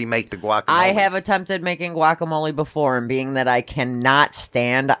actually make the guacamole. I have attempted making guacamole before, and being that I cannot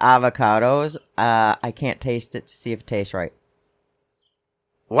stand avocados, I can't taste it to see if it tastes right.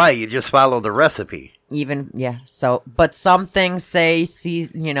 Why? You just follow the recipe. So, but some things say,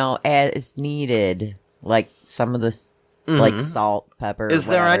 as needed. Like some of the, like salt, pepper. Is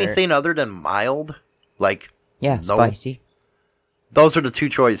there whatever. anything other than mild? Like, Yeah, no? spicy. Those are the two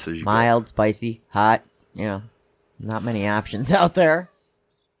choices. You Mild, spicy, hot. Not many options out there.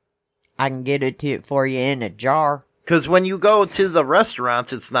 I can get it for you in a jar. Because when you go to the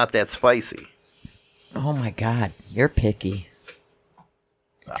restaurants, it's not that spicy. Oh my God, you're picky.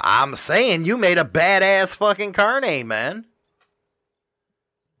 I'm saying you made a badass fucking carne, man.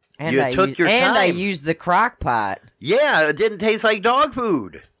 And You I took your time. I used the crock pot. Yeah, it didn't taste like dog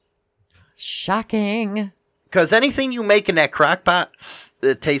food. Shocking. Because anything you make in that crock pot,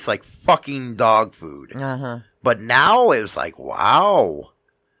 it tastes like fucking dog food. Uh-huh. But now it was like, wow.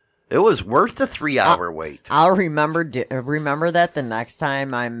 It was worth the 3-hour wait. I'll remember that the next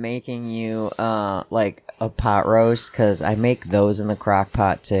time I'm making you like a pot roast, because I make those in the crock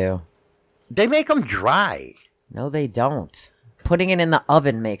pot too. They make them dry. No, they don't. Putting it in the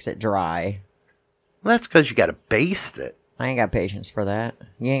oven makes it dry. Well, that's because you got to baste it. I ain't got patience for that.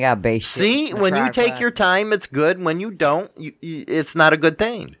 You ain't got baste. See, when you take your time, it's good. When you don't, it's not a good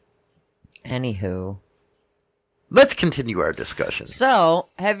thing. Anywho. Let's continue our discussion. So,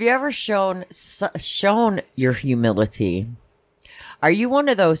 have you ever shown your humility? Are you one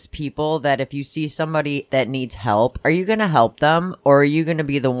of those people that if you see somebody that needs help, are you going to help them? Or are you going to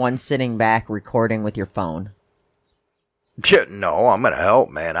be the one sitting back recording with your phone? No, I'm going to help,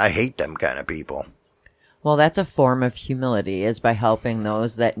 man. I hate them kind of people. Well, that's a form of humility, is by helping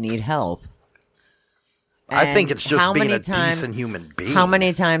those that need help. I think it's just being a times, decent human being. How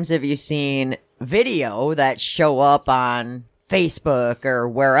many times have you seen video that show up on Facebook or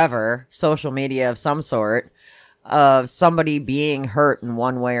wherever, social media of some sort, of somebody being hurt in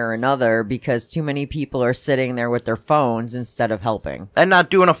one way or another because too many people are sitting there with their phones instead of helping? And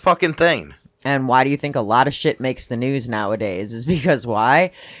not doing a fucking thing. And why do you think a lot of shit makes the news nowadays? Is because why?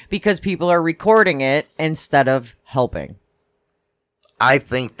 Because people are recording it instead of helping. I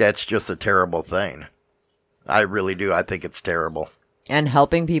think that's just a terrible thing. I really do. I think it's terrible. And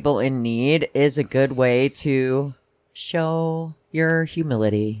helping people in need is a good way to show your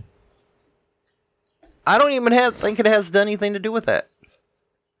humility. I don't even think it has anything to do with that.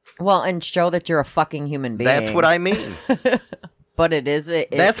 Well, and show that you're a fucking human being. That's what I mean. But it is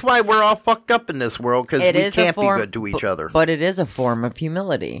that's why we're all fucked up in this world, because we can't be good to each other. But it is a form of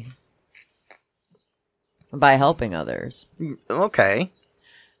humility by helping others. Okay.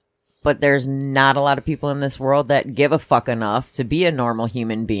 But there's not a lot of people in this world that give a fuck enough to be a normal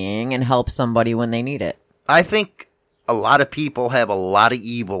human being and help somebody when they need it. I think a lot of people have a lot of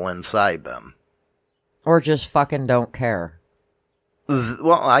evil inside them. Or just fucking don't care.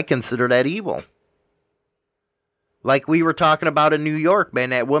 Well, I consider that evil. Like we were talking about in New York,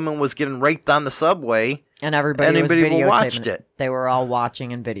 man, that woman was getting raped on the subway. And everybody was videotaping watched it. They were all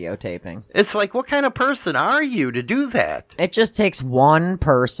watching and videotaping. It's like, what kind of person are you to do that? It just takes one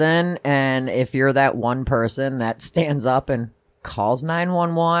person, and if you're that one person that stands up and calls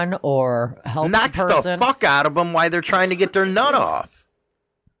 911 or helps knocks the person, the fuck out of them while they're trying to get their nut off.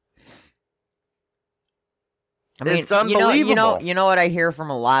 I mean, it's unbelievable. You know what I hear from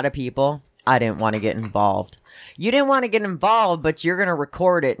a lot of people? I didn't want to get involved. You didn't want to get involved, but you're going to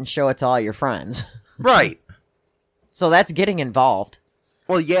record it and show it to all your friends. Right. So that's getting involved.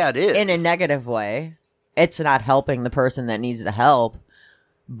 Well, yeah, it is. In a negative way. It's not helping the person that needs the help,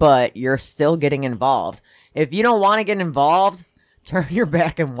 but you're still getting involved. If you don't want to get involved, turn your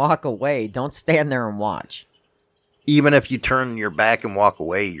back and walk away. Don't stand there and watch. Even if you turn your back and walk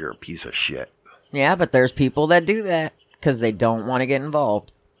away, you're a piece of shit. Yeah, but there's people that do that because they don't want to get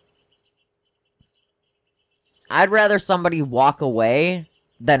involved. I'd rather somebody walk away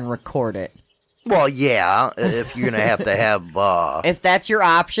than record it. Well, yeah, if you're going to have... If that's your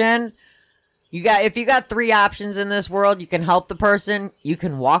option, if you got 3 options in this world, you can help the person, you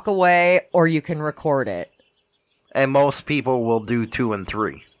can walk away, or you can record it. And most people will do 2 and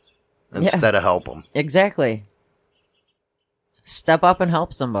 3 instead of help them. Exactly. Step up and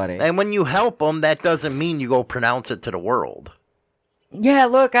help somebody. And when you help them, that doesn't mean you go pronounce it to the world. Yeah,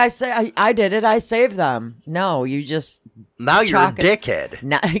 look, I did it. I saved them. No, you just now you're a dickhead.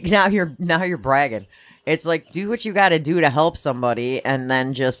 Now you're bragging. It's like, do what you got to do to help somebody, and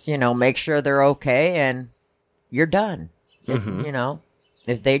then just make sure they're okay, and you're done. Mm-hmm.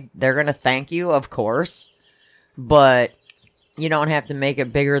 If they're gonna thank you, of course, but you don't have to make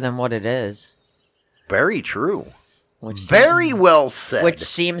it bigger than what it is. Very true. Very well said. Which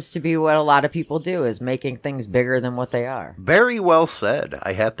seems to be what a lot of people do, is making things bigger than what they are. Very well said,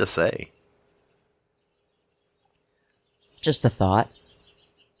 I have to say. Just a thought.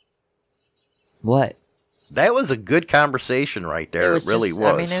 What? That was a good conversation right there. It really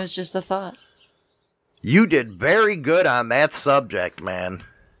was. I mean, it was just a thought. You did very good on that subject, man.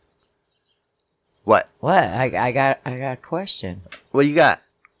 What? What? I got a question. What do you got?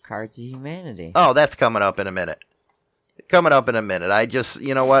 Cards of Humanity. Oh, that's coming up in a minute. I just,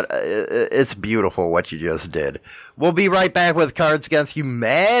 you know what? It's beautiful what you just did. We'll be right back with Cards Against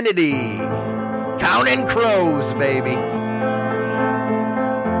Humanity. Counting crows, baby.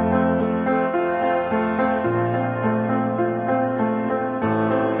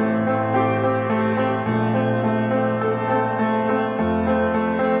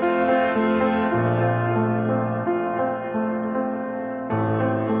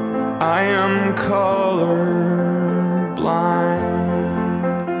 I am colorblind.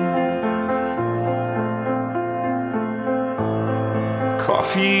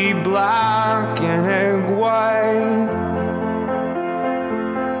 Coffee black and egg white.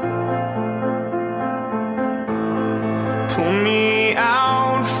 Pull me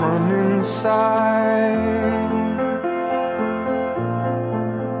out from inside.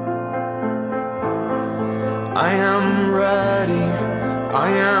 I am ready. I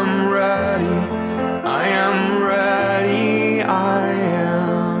am ready, I am ready, I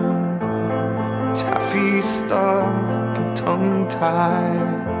am taffy stuck and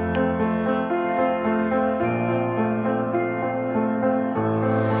tongue-tied.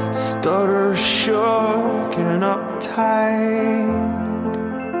 Stutter shook and uptight.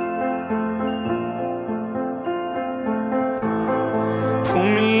 Pull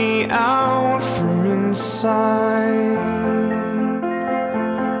me out from inside.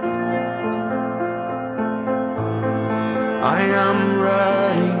 I am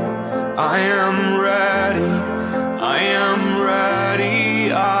ready, I am ready, I am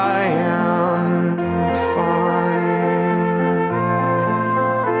ready, I am fine.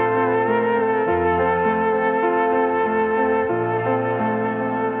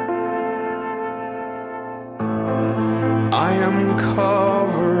 I am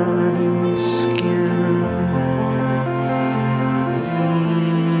covered in skin.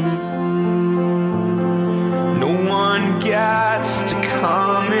 No one gets to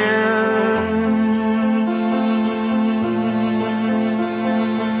come in.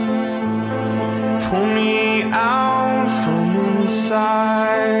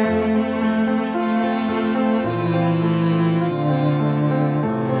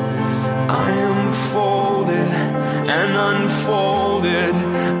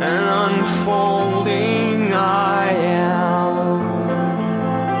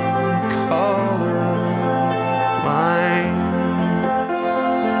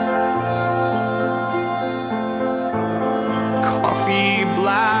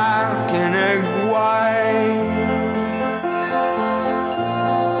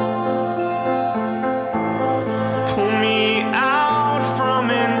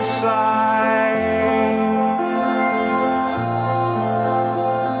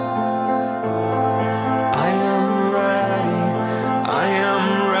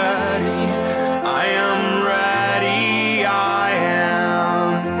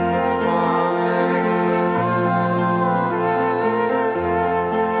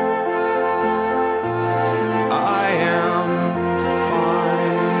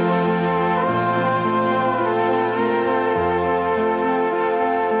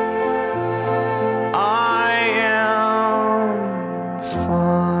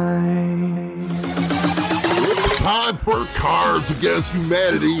 for Cards Against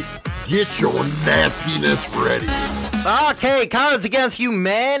Humanity. Get your nastiness ready. Okay, Cards Against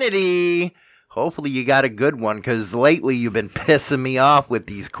Humanity. Hopefully you got a good one, because lately you've been pissing me off with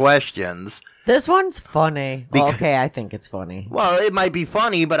these questions. This one's funny. Okay, I think it's funny. Well, it might be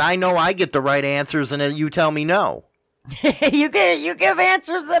funny, but I know I get the right answers, and then you tell me no. You give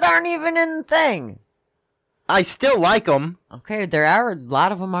answers that aren't even in the thing. I still like them. Okay, there are a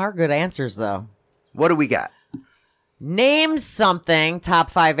lot of them are good answers, though. What do we got? Name something. Top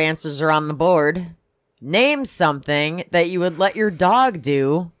 5 answers are on the board. Name something that you would let your dog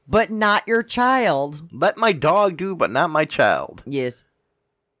do, but not your child. Let my dog do, but not my child. Yes.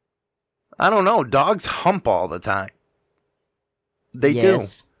 I don't know. Dogs hump all the time. They do.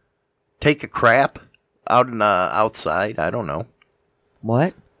 Take a crap out in outside. I don't know.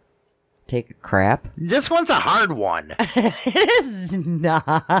 What? Take a crap? This one's a hard one. It is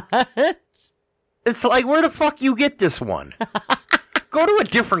not. It's like, where the fuck you get this one? Go to a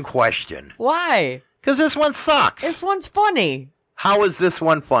different question. Why? Because this one sucks. This one's funny. How is this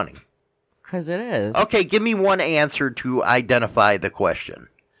one funny? Because it is. Okay, give me one answer to identify the question.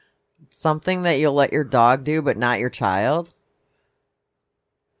 Something that you'll let your dog do, but not your child?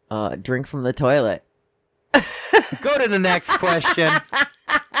 Drink from the toilet. Go to the next question.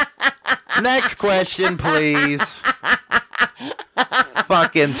 Next question, please.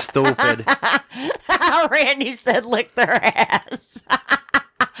 Fucking stupid. Randy said lick their ass.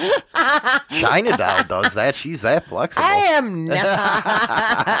 China Doll does that. She's that flexible. I am not.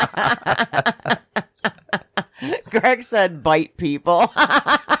 Greg said bite people.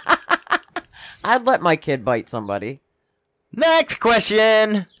 I'd let my kid bite somebody. Next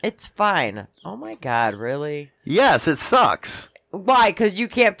question. It's fine. Oh my God, really? Yes, it sucks. Why? Because you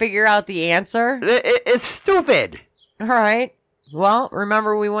can't figure out the answer? It's stupid. All right. Well,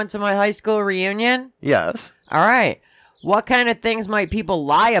 remember we went to my high school reunion? Yes. All right. What kind of things might people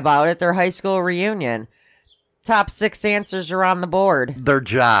lie about at their high school reunion? Top 6 answers are on the board. Their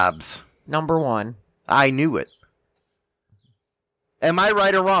jobs. Number 1. I knew it. Am I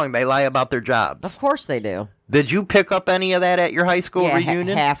right or wrong? They lie about their jobs. Of course they do. Did you pick up any of that at your high school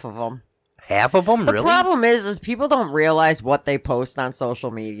reunion? Half of them. Half of them? The Really? problem is people don't realize what they post on social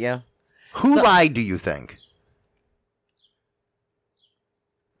media. Who lied, do you think?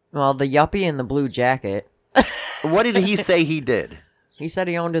 Well, the yuppie in the blue jacket. What did he say he did? He said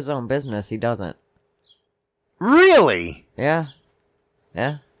he owned his own business. He doesn't. Really? Yeah.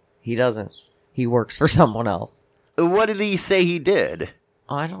 Yeah. He doesn't. He works for someone else. What did he say he did?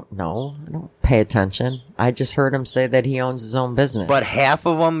 I don't know. I don't pay attention. I just heard him say that he owns his own business. But half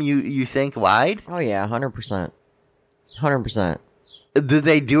of them you think lied? Oh, yeah. 100%. 100%. Did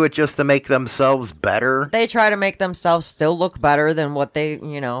they do it just to make themselves better? They try to make themselves still look better than what they,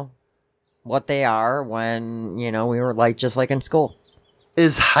 what they are when, we were just like in school.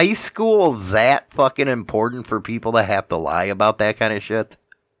 Is high school that fucking important for people to have to lie about that kind of shit?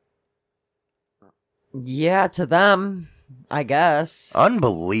 Yeah, to them, I guess.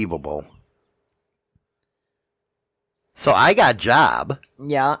 Unbelievable. So I got job.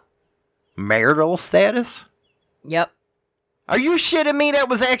 Yeah. Marital status? Yep. Are you shitting me? That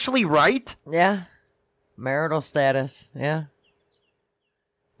was actually right? Yeah. Marital status. Yeah.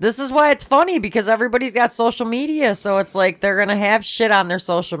 This is why it's funny, because everybody's got social media, so it's like they're going to have shit on their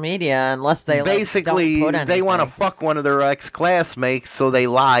social media unless they basically don't put anything. They want to fuck one of their ex-classmates, so they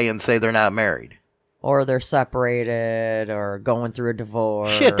lie and say they're not married. Or they're separated or going through a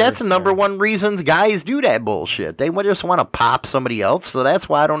divorce. Shit, that's the number one reasons guys do that bullshit. They just want to pop somebody else, so that's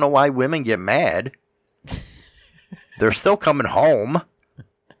why I don't know why women get mad. They're still coming home.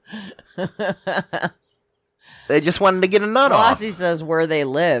 They just wanted to get a nut off. Flossie says where they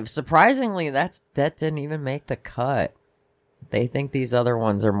live. Surprisingly, that didn't even make the cut. They think these other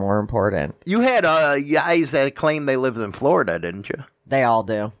ones are more important. You had guys that claim they lived in Florida, didn't you? They all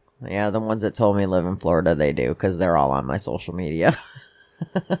do. Yeah, the ones that told me live in Florida, they do, because they're all on my social media.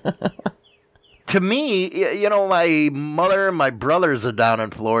 To me, my mother and my brothers are down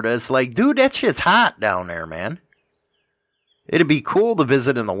in Florida. It's like, dude, that shit's hot down there, man. It'd be cool to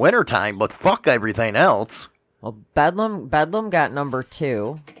visit in the wintertime, but fuck everything else. Well, Bedlam got number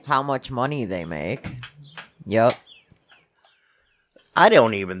 2. How much money they make. Yep. I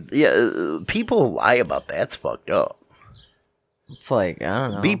don't even... Yeah, people who lie about that's fucked up. It's like, I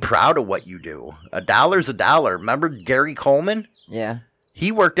don't know. Be proud of what you do. $1's a dollar. Remember Gary Coleman? Yeah.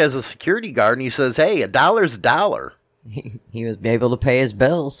 He worked as a security guard, and he says, hey, $1's a dollar. He was able to pay his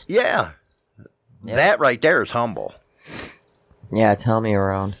bills. Yeah. Yep. That right there is humble. Yeah, tell me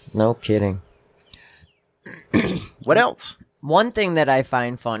around. No kidding. What else? One thing that I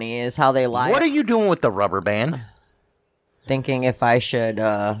find funny is how they lie. What are you doing with the rubber band? thinking if I should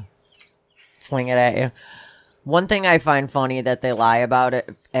fling it at you. One thing I find funny that they lie about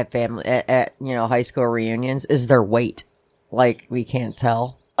it at high school reunions is their weight. Like, we can't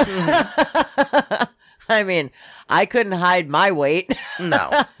tell. I mean, I couldn't hide my weight.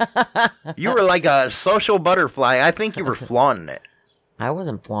 No. You were like a social butterfly. I think you were flaunting it. I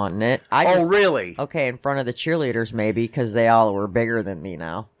wasn't flaunting it. Really? Okay, in front of the cheerleaders maybe, because they all were bigger than me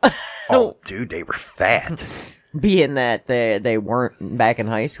now. Oh, dude, they were fat. Being that they weren't back in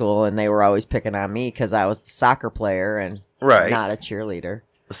high school and they were always picking on me because I was the soccer player and not a cheerleader.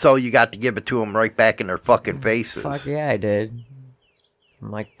 So you got to give it to them right back in their fucking faces. Fuck yeah, I did.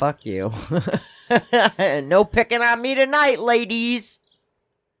 I'm like, fuck you. No picking on me tonight, ladies.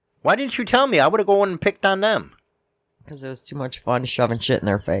 Why didn't you tell me? I would have gone and picked on them. Because it was too much fun shoving shit in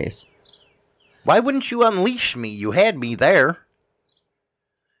their face. Why wouldn't you unleash me? You had me there.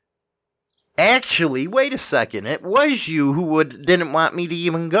 Actually, wait a second. It was you who didn't want me to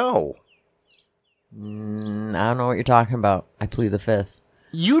even go. I don't know what you're talking about. I plead the fifth.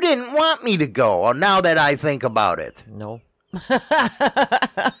 You didn't want me to go, now that I think about it. No.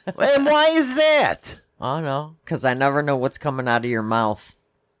 And why is that? I don't know. Because I never know what's coming out of your mouth.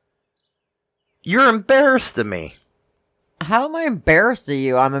 You're embarrassed of me. How am I embarrassed of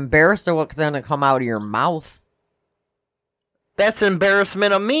you? I'm embarrassed of what's going to come out of your mouth. That's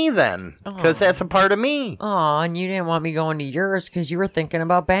embarrassment of me then. Because that's a part of me. Oh, and you didn't want me going to yours because you were thinking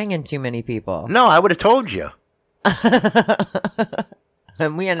about banging too many people. No, I would have told you.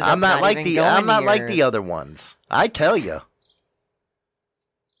 And we ended up I'm not like the other ones. I tell you.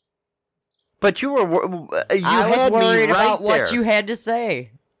 But you were I was worried me right about what there. you had to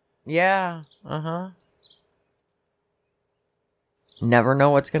say. Yeah. Never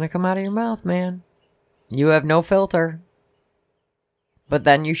know what's going to come out of your mouth, man. You have no filter. But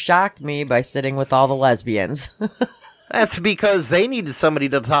then you shocked me by sitting with all the lesbians. That's because they needed somebody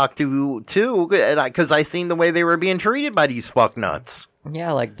to talk to, too, because I seen the way they were being treated by these fucknuts.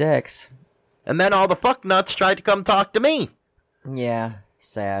 Yeah, like dicks. And then all the fucknuts tried to come talk to me. Yeah,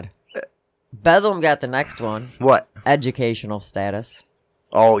 sad. Bedlam got the next one. What? Educational status.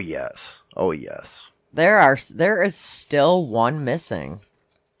 Oh, yes. Oh, yes. There is still one missing.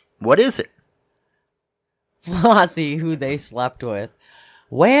 What is it? Flossie, who they slept with.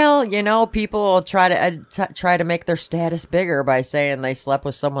 Well, people will try to make their status bigger by saying they slept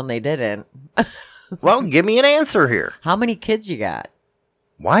with someone they didn't. Well, give me an answer here. How many kids you got?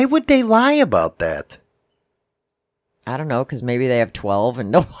 Why would they lie about that? I don't know, because maybe they have 12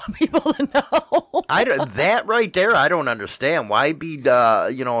 and don't want people to know. That right there, I don't understand. Why be,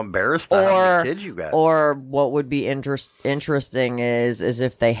 embarrassed about how many kids you got? Or what would be interesting is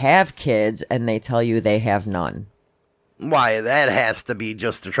if they have kids and they tell you they have none. Why, that has to be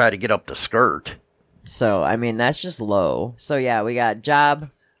just to try to get up the skirt. So, I mean, that's just low. So, yeah, we got job,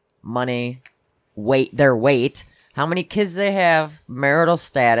 money, their weight, how many kids they have, marital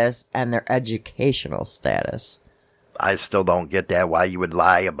status, and their educational status. I still don't get that, why you would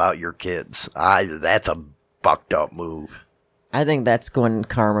lie about your kids. That's a fucked up move. I think that's when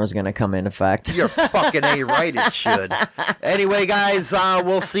karma's going to come in effect. You're fucking A right, it should. Anyway, guys,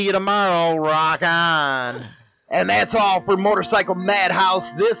 we'll see you tomorrow. Rock on. And that's all for Motorcycle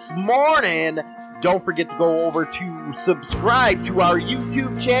Madhouse this morning. Don't forget to go over to subscribe to our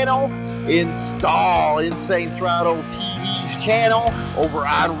YouTube channel. Install Insane Throttle TV's channel over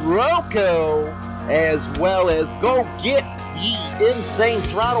on Roku. As well as go get the Insane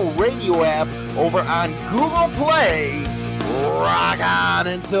Throttle radio app over on Google Play. Rock on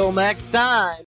until next time.